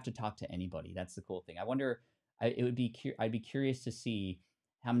you don't have to talk to anybody. That's the cool thing. I wonder, I'd be curious to see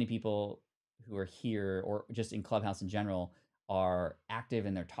how many people who are here or just in Clubhouse in general are active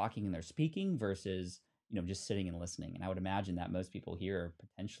and they're talking and they're speaking versus just sitting and listening. And I would imagine that most people here are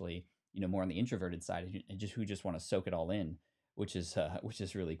potentially more on the introverted side and who just want to soak it all in, which is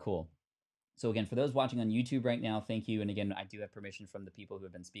really cool. So again, for those watching on YouTube right now, thank you. And again, I do have permission from the people who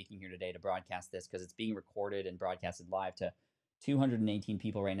have been speaking here today to broadcast this because it's being recorded and broadcasted live to 218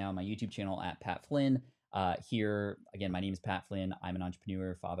 people right now on my YouTube channel at Pat Flynn. Here, again, my name is Pat Flynn. I'm an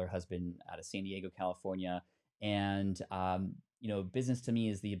entrepreneur, father, husband out of San Diego, California. And, business to me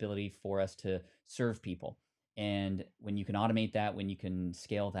is the ability for us to serve people. And when you can automate that, when you can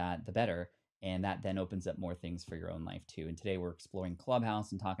scale that, the better. And that then opens up more things for your own life too. And today we're exploring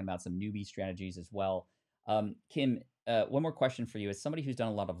Clubhouse and talking about some newbie strategies as well. Kim, one more question for you. As somebody who's done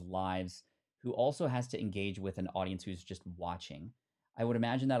a lot of lives, who also has to engage with an audience who's just watching, I would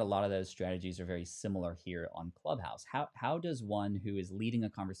imagine that a lot of those strategies are very similar here on Clubhouse. How does one who is leading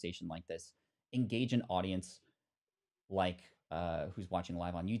a conversation like this engage an audience like who's watching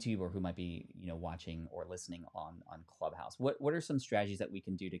live on YouTube or who might be watching or listening on Clubhouse? What are some strategies that we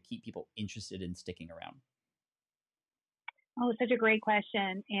can do to keep people interested in sticking around? Oh, such a great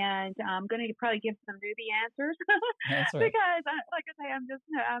question, and I'm going to probably give some newbie answers That's right. because, like I say, I'm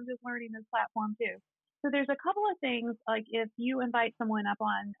just learning this platform too. So there's a couple of things, like if you invite someone up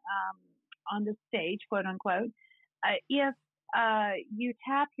on the stage, quote unquote, if you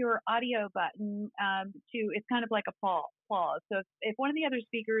tap your audio button it's kind of like a pause. So if one of the other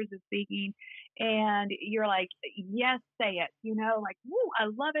speakers is speaking and you're like, yes, say it, like, woo, I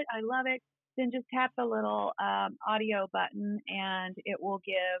love it, then just tap the little audio button and it will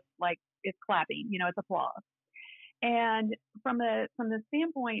give, like, it's clapping, it's applause. And from the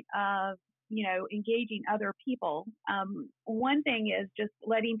standpoint of, engaging other people, one thing is just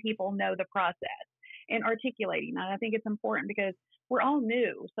letting people know the process and articulating. And I think it's important because we're all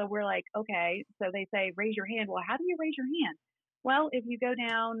new. So we're like, okay, so they say, raise your hand. Well, how do you raise your hand? Well, if you go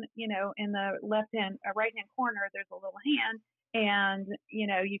down, in the right hand corner, there's a little hand, and,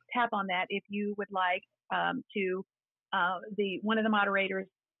 you tap on that if you would like to one of the moderators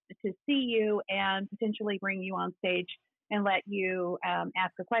to see you and potentially bring you on stage and let you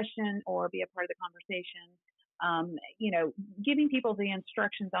ask a question or be a part of the conversation. Giving people the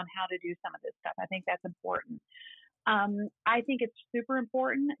instructions on how to do some of this stuff. I think that's important. I think it's super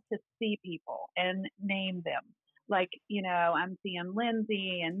important to see people and name them. Like, I'm seeing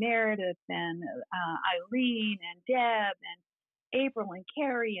Lindsay and Meredith and Eileen and Deb and April and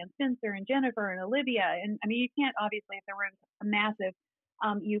Carrie and Spencer and Jennifer and Olivia. And I mean, you can't, obviously, if the room's massive,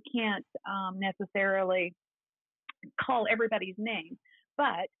 you can't necessarily call everybody's name.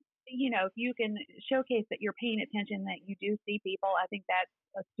 But, if you can showcase that you're paying attention, that you do see people, I think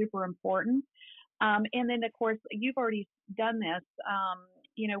that's super important. And then, of course, you've already done this,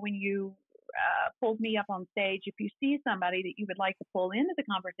 when you pulled me up on stage, if you see somebody that you would like to pull into the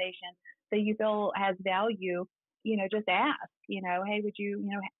conversation that you feel has value, just ask, hey, would you,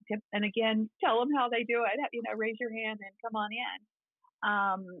 tip? And again, tell them how they do it, raise your hand and come on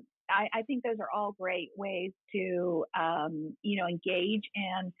in. I think those are all great ways to, engage.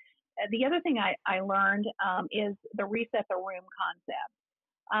 And the other thing I learned is the reset the room concept.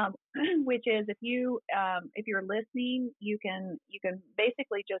 Which is if you're listening, you can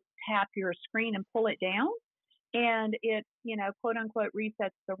basically just tap your screen and pull it down, and it, quote unquote,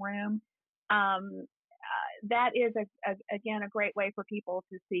 resets the room. That is again a great way for people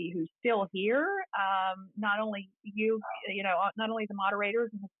to see who's still here. Not only not only the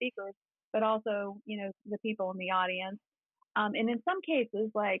moderators and the speakers, but also the people in the audience. And in some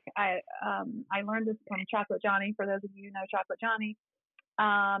cases, like I learned this from Chocolate Johnny. For those of you who know Chocolate Johnny.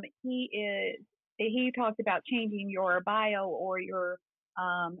 He talked about changing your bio or your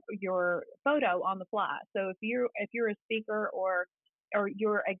photo on the fly. So if you're a speaker or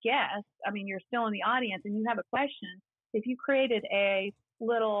you're a guest, I mean, you're still in the audience and you have a question, if you created a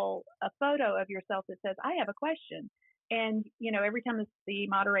photo of yourself that says, I have a question, and every time the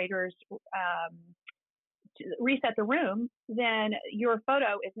moderators reset the room, then your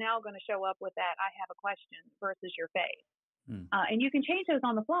photo is now going to show up with that I have a question versus your face. And you can change those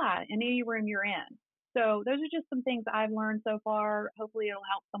on the fly in any room you're in. So those are just some things I've learned so far. Hopefully it'll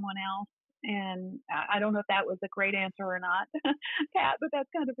help someone else. And I don't know if that was a great answer or not, Pat, but that's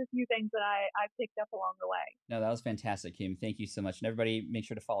kind of a few things that I picked up along the way. No, that was fantastic, Kim. Thank you so much. And everybody, make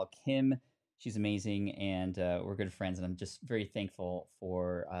sure to follow Kim. She's amazing, and we're good friends. And I'm just very thankful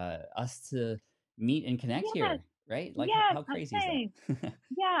for us to meet and connect here, right? Like, how crazy is that?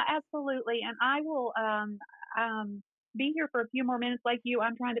 Yeah, absolutely. And I will be here for a few more minutes like you.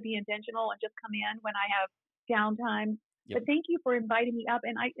 I'm trying to be intentional and just come in when I have downtime. Yep. But thank you for inviting me up.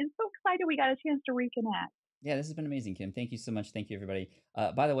 And I'm so excited we got a chance to reconnect. Yeah, this has been amazing, Kim. Thank you so much. Thank you, everybody.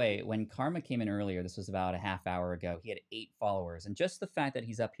 By the way, when Karma came in earlier, this was about a half hour ago, he had 8 followers. And just the fact that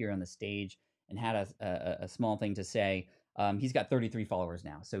he's up here on the stage and had a small thing to say, he's got 33 followers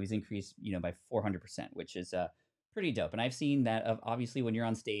now. So he's increased, by 400%, which is pretty dope. And I've seen that, obviously, when you're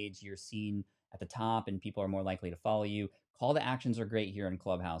on stage, you're seen at the top and people are more likely to follow you. Call to actions are great here in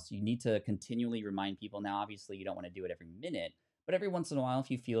Clubhouse. You need to continually remind people. Now, obviously, you don't want to do it every minute, but every once in a while, if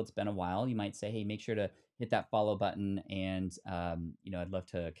you feel it's been a while, you might say, hey, make sure to hit that follow button. And, I'd love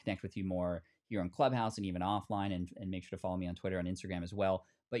to connect with you more here on Clubhouse and even offline, and make sure to follow me on Twitter and Instagram as well.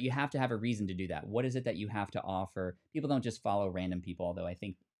 But you have to have a reason to do that. What is it that you have to offer? People don't just follow random people, although I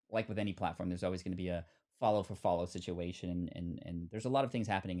think, like with any platform, there's always going to be a follow for follow situation, and there's a lot of things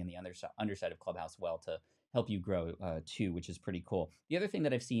happening in the underside of Clubhouse to help you grow too, which is pretty cool. The other thing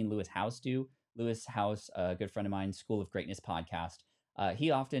that I've seen Lewis House do, a good friend of mine, School of Greatness podcast,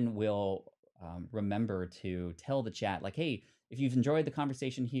 he often will remember to tell the chat, like, hey, if you've enjoyed the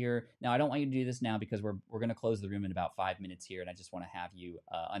conversation here, now I don't want you to do this now because we're going to close the room in about 5 minutes here, and I just want to have you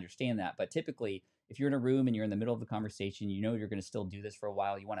understand that. But typically, if you're in a room and you're in the middle of the conversation, you're going to still do this for a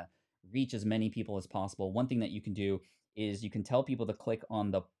while, you want to reach as many people as possible. One thing that you can do is you can tell people to click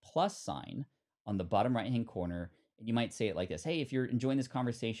on the plus sign on the bottom right-hand corner, and you might say it like this: hey, if you're enjoying this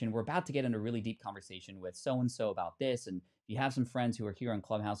conversation, we're about to get into a really deep conversation with so-and-so about this. And if you have some friends who are here on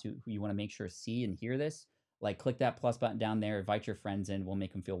Clubhouse who you want to make sure see and hear this, like click that plus button down there, invite your friends in, we'll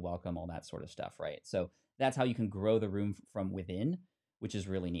make them feel welcome, all that sort of stuff, right? So that's how you can grow the room from within, which is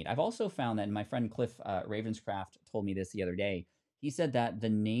really neat. I've also found that, and my friend Cliff Ravenscraft told me this the other day. He said that the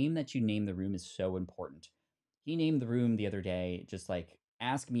name that you name the room is so important. He named the room the other day just like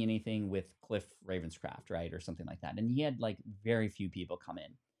ask me anything with Cliff Ravenscraft, right? Or something like that. And he had like very few people come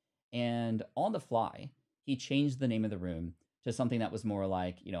in. And on the fly, he changed the name of the room to something that was more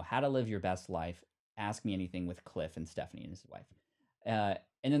like, how to live your best life. Ask me anything with Cliff and Stephanie and his wife. And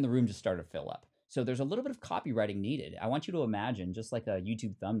then the room just started to fill up. So there's a little bit of copywriting needed. I want you to imagine just like a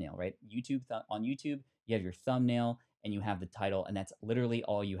YouTube thumbnail, right? On YouTube, you have your thumbnail and you have the title, and that's literally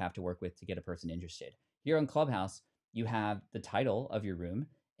all you have to work with to get a person interested. Here on Clubhouse, you have the title of your room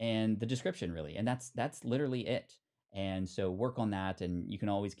and the description, really, and that's literally it. And so work on that, and you can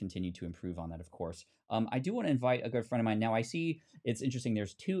always continue to improve on that, of course. I do want to invite a good friend of mine. Now, I see it's interesting.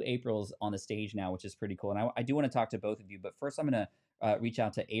 There's 2 Aprils on the stage now, which is pretty cool. And I do want to talk to both of you. But first, I'm going to reach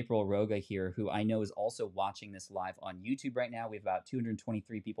out to April Roga here, who I know is also watching this live on YouTube right now. We have about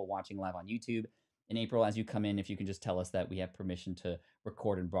 223 people watching live on YouTube. And April, as you come in, if you can just tell us that we have permission to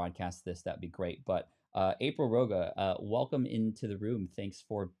record and broadcast this, that'd be great. But April Roga, welcome into the room. Thanks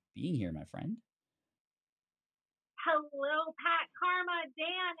for being here, my friend. Hello, Pat, Karma,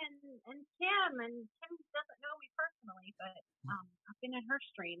 Dan, and Kim. And Kim doesn't know me personally, but I've been in her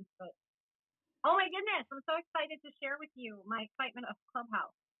streams. But oh my goodness, I'm so excited to share with you my excitement of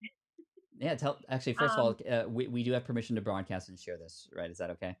Clubhouse. Yeah, actually, first of all, we do have permission to broadcast and share this, right? Is that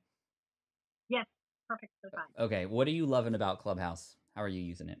okay? Yes, perfectly fine. Okay, what are you loving about Clubhouse? How are you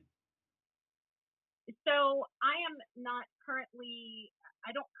using it? So I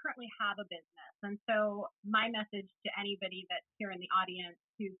don't currently have a business. And so my message to anybody that's here in the audience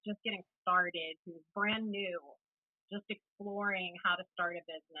who's just getting started, who's brand new, just exploring how to start a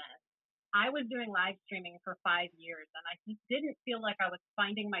business. I was doing live streaming for 5 years, and I just didn't feel like I was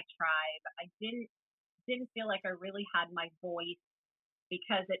finding my tribe. I didn't feel like I really had my voice,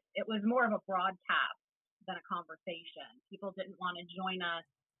 because it was more of a broadcast than a conversation. People didn't want to join us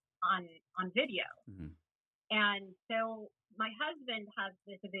on video. Mm-hmm. And so my husband has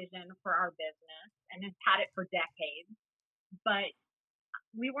this vision for our business and has had it for decades, but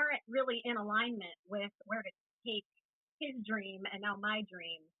we weren't really in alignment with where to take his dream and now my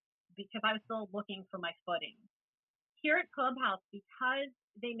dream, because I was still looking for my footing. Here at Clubhouse, because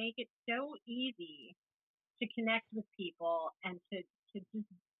they make it so easy to connect with people and to just,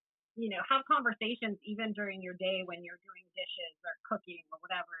 have conversations even during your day when you're doing dishes or cooking or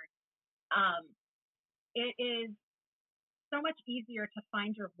whatever. It is so much easier to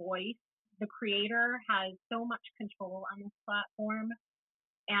find your voice. The creator has so much control on this platform,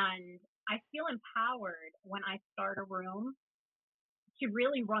 and I feel empowered when I start a room to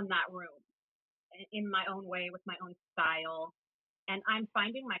really run that room in my own way with my own style. And I'm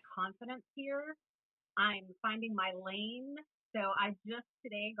finding my confidence here. I'm finding my lane. So I just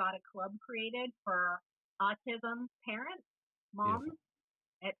today got a club created for autism parents, moms. Beautiful.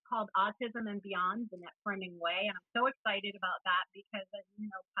 It's called Autism and Beyond, the Net Framing Way. And I'm so excited about that because, as you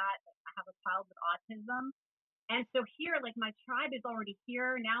know, Pat, I have a child with autism. And so here, like, my tribe is already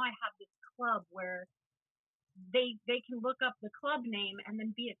here. Now I have this club where they can look up the club name and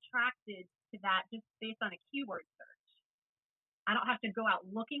then be attracted to that just based on a keyword search. I don't have to go out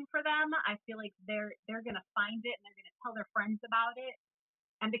looking for them. I feel like they're going to find it and they're going to tell their friends about it.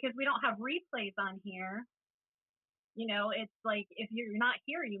 And because we don't have replays on here, it's like if you're not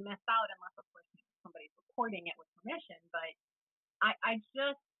here, you miss out, unless of course somebody's recording it with permission. But I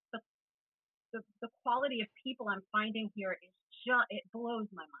just the quality of people I'm finding here is it blows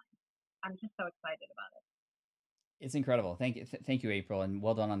my mind. I'm just so excited about it. It's incredible. Thank you, April, and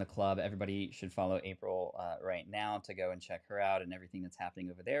well done on the club. Everybody should follow April right now to go and check her out and everything that's happening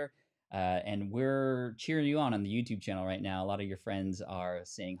over there. And we're cheering you on the YouTube channel right now. A lot of your friends are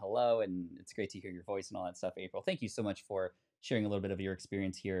saying hello, and it's great to hear your voice and all that stuff, April. Thank you so much for sharing a little bit of your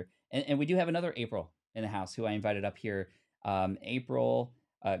experience here. And we do have another April in the house who I invited up here. April,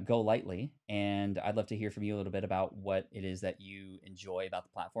 Go Lightly, and I'd love to hear from you a little bit about what it is that you enjoy about the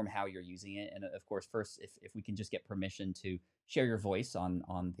platform, how you're using it, and of course, first, if we can just get permission to share your voice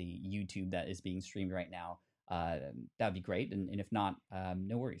on the YouTube that is being streamed right now, that'd be great. And if not,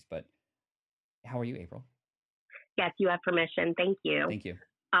 no worries. But how are you, April? Yes, you have permission. Thank you. Thank you.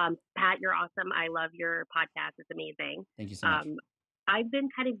 Pat, you're awesome. I love your podcast. It's amazing. Thank you so much. I've been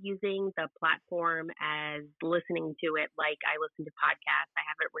kind of using the platform as listening to it like I listen to podcasts. I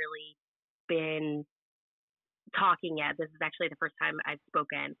haven't really been talking yet. This is actually the first time I've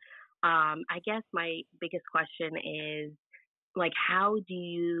spoken. I guess my biggest question is, like, how do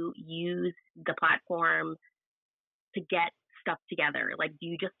you use the platform to get stuff together? Like, do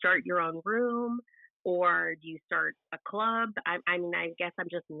you just start your own room, or do you start a club? I mean, I guess I'm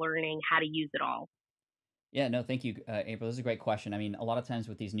just learning how to use it all. Yeah, no, thank you, April. This is a great question. I mean, a lot of times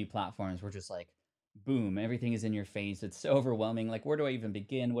with these new platforms, we're just like, boom, everything is in your face. It's so overwhelming. Like, where do I even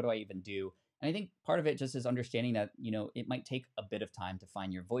begin? What do I even do? And I think part of it just is understanding that, it might take a bit of time to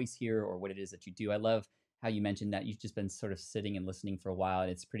find your voice here or what it is that you do. I love how you mentioned that you've just been sort of sitting and listening for a while.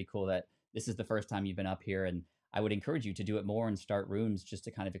 And it's pretty cool that this is the first time you've been up here. And I would encourage you to do it more and start rooms just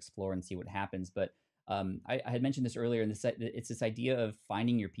to kind of explore and see what happens. But I had mentioned this earlier, and it's this idea of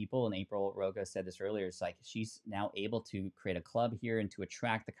finding your people. And April Roga said this earlier. It's like she's now able to create a club here and to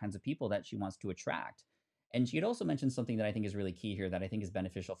attract the kinds of people that she wants to attract. And she had also mentioned something that I think is really key here that I think is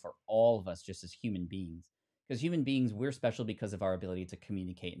beneficial for all of us just as human beings. Because human beings, we're special because of our ability to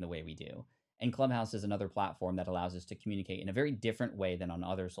communicate in the way we do. And Clubhouse is another platform that allows us to communicate in a very different way than on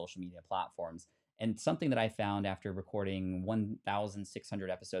other social media platforms. And something that I found after recording 1,600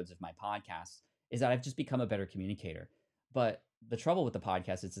 episodes of my podcast is that I've just become a better communicator. But the trouble with the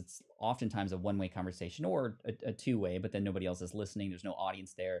podcast is it's oftentimes a one-way conversation or a two-way, but then nobody else is listening. There's no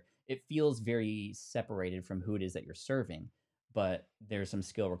audience there. It feels very separated from who it is that you're serving, but there's some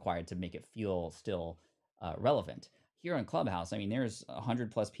skill required to make it feel still relevant. Here on Clubhouse, I mean, there's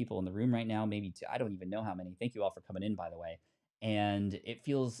 100 plus people in the room right now, maybe I don't even know how many. Thank you all for coming in, by the way. And it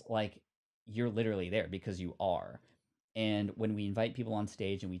feels like you're literally there because you are. And when we invite people on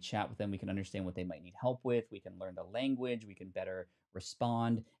stage and we chat with them, we can understand what they might need help with. We can learn the language. We can better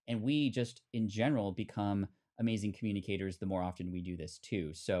respond. And we just, in general, become amazing communicators the more often we do this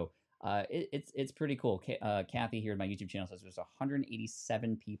too. So it's pretty cool. Kathy here at my YouTube channel says there's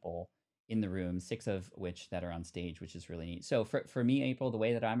 187 people in the room, 6 of which that are on stage, which is really neat. So for me, April, the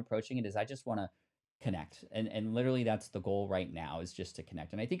way that I'm approaching it is I just want to connect. And literally that's the goal right now, is just to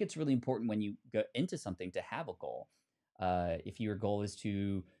connect. And I think it's really important when you go into something to have a goal. If your goal is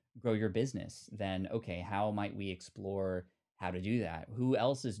to grow your business, then okay, how might we explore how to do that? Who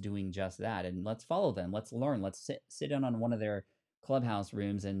else is doing just that? And let's follow them. Let's learn. Let's sit in on one of their Clubhouse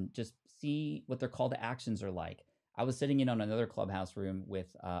rooms and just see what their call to actions are like. I was sitting in on another Clubhouse room with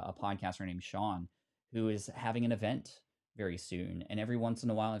a podcaster named Sean, who is having an event very soon. And every once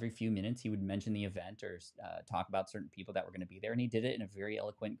in a while, every few minutes, he would mention the event or talk about certain people that were going to be there. And he did it in a very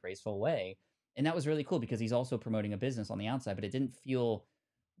eloquent, graceful way. And that was really cool because he's also promoting a business on the outside, but it didn't feel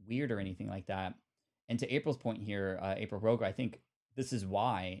weird or anything like that. And to April's point here, April Roger, I think this is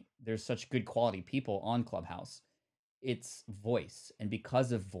why there's such good quality people on Clubhouse. It's voice. And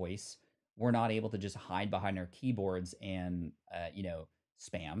because of voice, we're not able to just hide behind our keyboards and,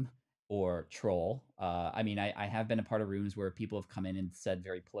 spam or troll. I mean, I have been a part of rooms where people have come in and said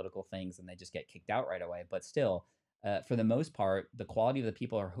very political things and they just get kicked out right away. But still, for the most part, the quality of the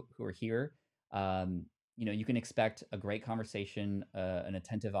people who are here, you can expect a great conversation, an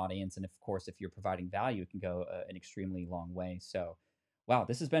attentive audience, and of course, if you're providing value, it can go an extremely long way. So, wow,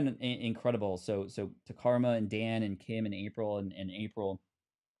 this has been incredible. So to Karma and Dan and Kim and April and April,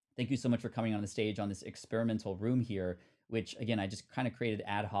 thank you so much for coming on the stage on this experimental room here, which again, I just kind of created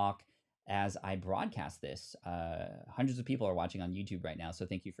ad hoc as I broadcast this. Hundreds of people are watching on YouTube right now, so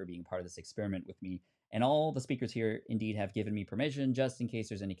thank you for being part of this experiment with me. And all the speakers here indeed have given me permission, just in case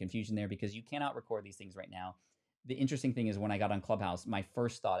there's any confusion there, because you cannot record these things right now. The interesting thing is when I got on Clubhouse, my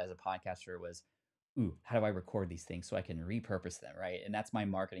first thought as a podcaster was, ooh, how do I record these things so I can repurpose them, right? And that's my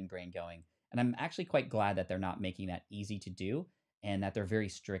marketing brain going. And I'm actually quite glad that they're not making that easy to do and that they're very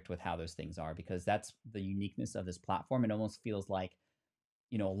strict with how those things are, because that's the uniqueness of this platform. It almost feels like,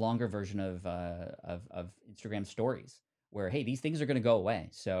 a longer version of Instagram stories where, hey, these things are going to go away.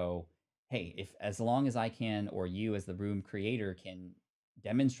 So, hey, if as long as I can, or you as the room creator can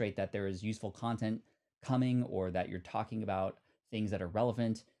demonstrate that there is useful content coming or that you're talking about things that are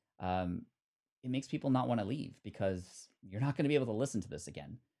relevant, it makes people not want to leave because you're not going to be able to listen to this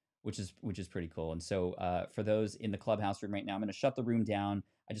again, which is pretty cool. And so for those in the Clubhouse room right now, I'm going to shut the room down.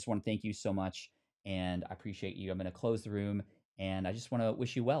 I just want to thank you so much, and I appreciate you. I'm going to close the room, and I just want to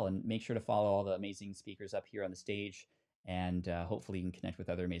wish you well, and make sure to follow all the amazing speakers up here on the stage, and hopefully you can connect with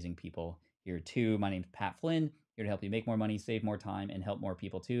other amazing people here too. My name's Pat Flynn, here to help you make more money, save more time, and help more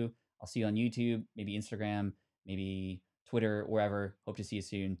people too. I'll see you on YouTube, maybe Instagram, maybe Twitter, wherever. Hope to see you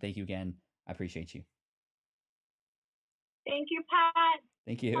soon. Thank you again. I appreciate you. Thank you, Pat.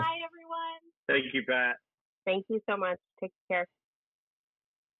 Thank you. Bye, everyone. Thank you, Pat. Thank you so much. Take care.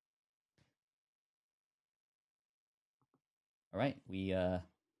 All right, we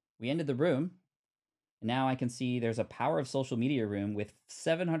we ended the room. Now I can see there's a Power of Social Media room with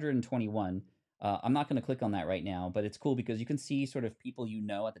 721. I'm not going to click on that right now, but it's cool because you can see sort of people you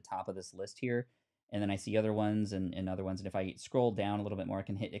know at the top of this list here. And then I see other ones and other ones. And if I scroll down a little bit more, I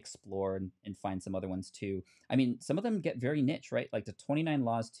can hit explore and find some other ones too. I mean, some of them get very niche, right? Like the 29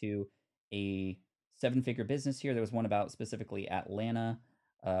 laws to a 7-figure business here. There was one about specifically Atlanta,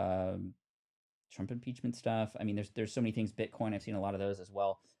 Trump impeachment stuff. I mean, there's so many things. Bitcoin, I've seen a lot of those as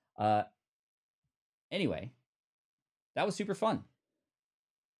well. Anyway, that was super fun.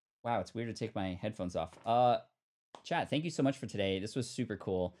 Wow, it's weird to take my headphones off. Chat, thank you so much for today. This was super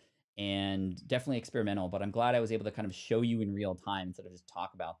cool and definitely experimental, but I'm glad I was able to kind of show you in real time instead of just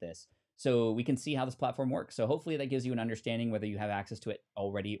talk about this so we can see how this platform works. So hopefully that gives you an understanding whether you have access to it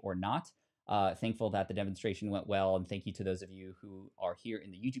already or not. Thankful that the demonstration went well, and thank you to those of you who are here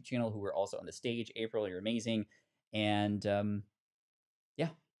in the YouTube channel who were also on the stage. April, you're amazing. And yeah,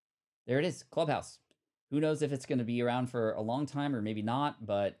 there it is, Clubhouse. Who knows if it's going to be around for a long time or maybe not,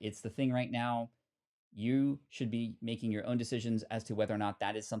 but it's the thing right now. You should be making your own decisions as to whether or not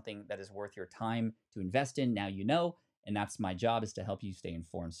that is something that is worth your time to invest in. Now you know, and that's my job, is to help you stay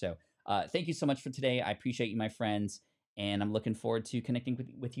informed. So thank you so much for today. I appreciate you, my friends, and I'm looking forward to connecting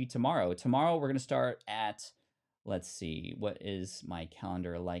with you tomorrow. Tomorrow we're going to start at, let's see, what is my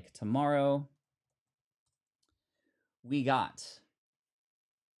calendar like tomorrow?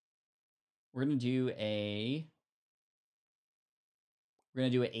 We're going to do an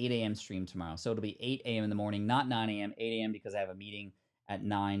 8 a.m. stream tomorrow. So it'll be 8 a.m. in the morning, not 9 a.m., 8 a.m. because I have a meeting at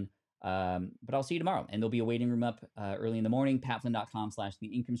 9. But I'll see you tomorrow. And there'll be a waiting room up early in the morning,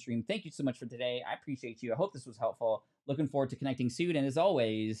 patflynn.com/theincomestream. Thank you so much for today. I appreciate you. I hope this was helpful. Looking forward to connecting soon. And as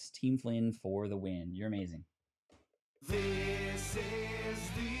always, Team Flynn for the win. You're amazing. This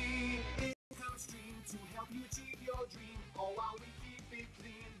is the income stream to help you achieve your dream. All while we keep it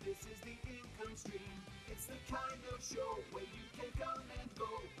clean. This is the income stream. It's the kind of show where you can come and go,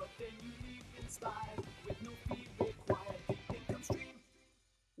 but then you leave inspired with no fee required. The income stream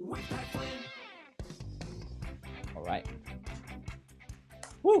with Pat Flynn. All right.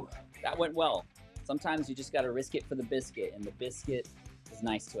 Whew, that went well. Sometimes you just got to risk it for the biscuit, and the biscuit is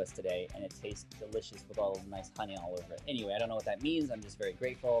nice to us today, and it tastes delicious with all the nice honey all over it. Anyway, I don't know what that means. I'm just very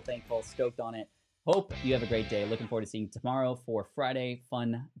grateful, thankful, stoked on it. Hope you have a great day. Looking forward to seeing you tomorrow for Friday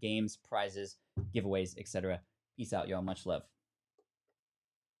fun games, prizes, giveaways, etc. Peace out, y'all. Much love.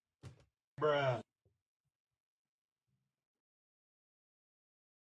 Bruh.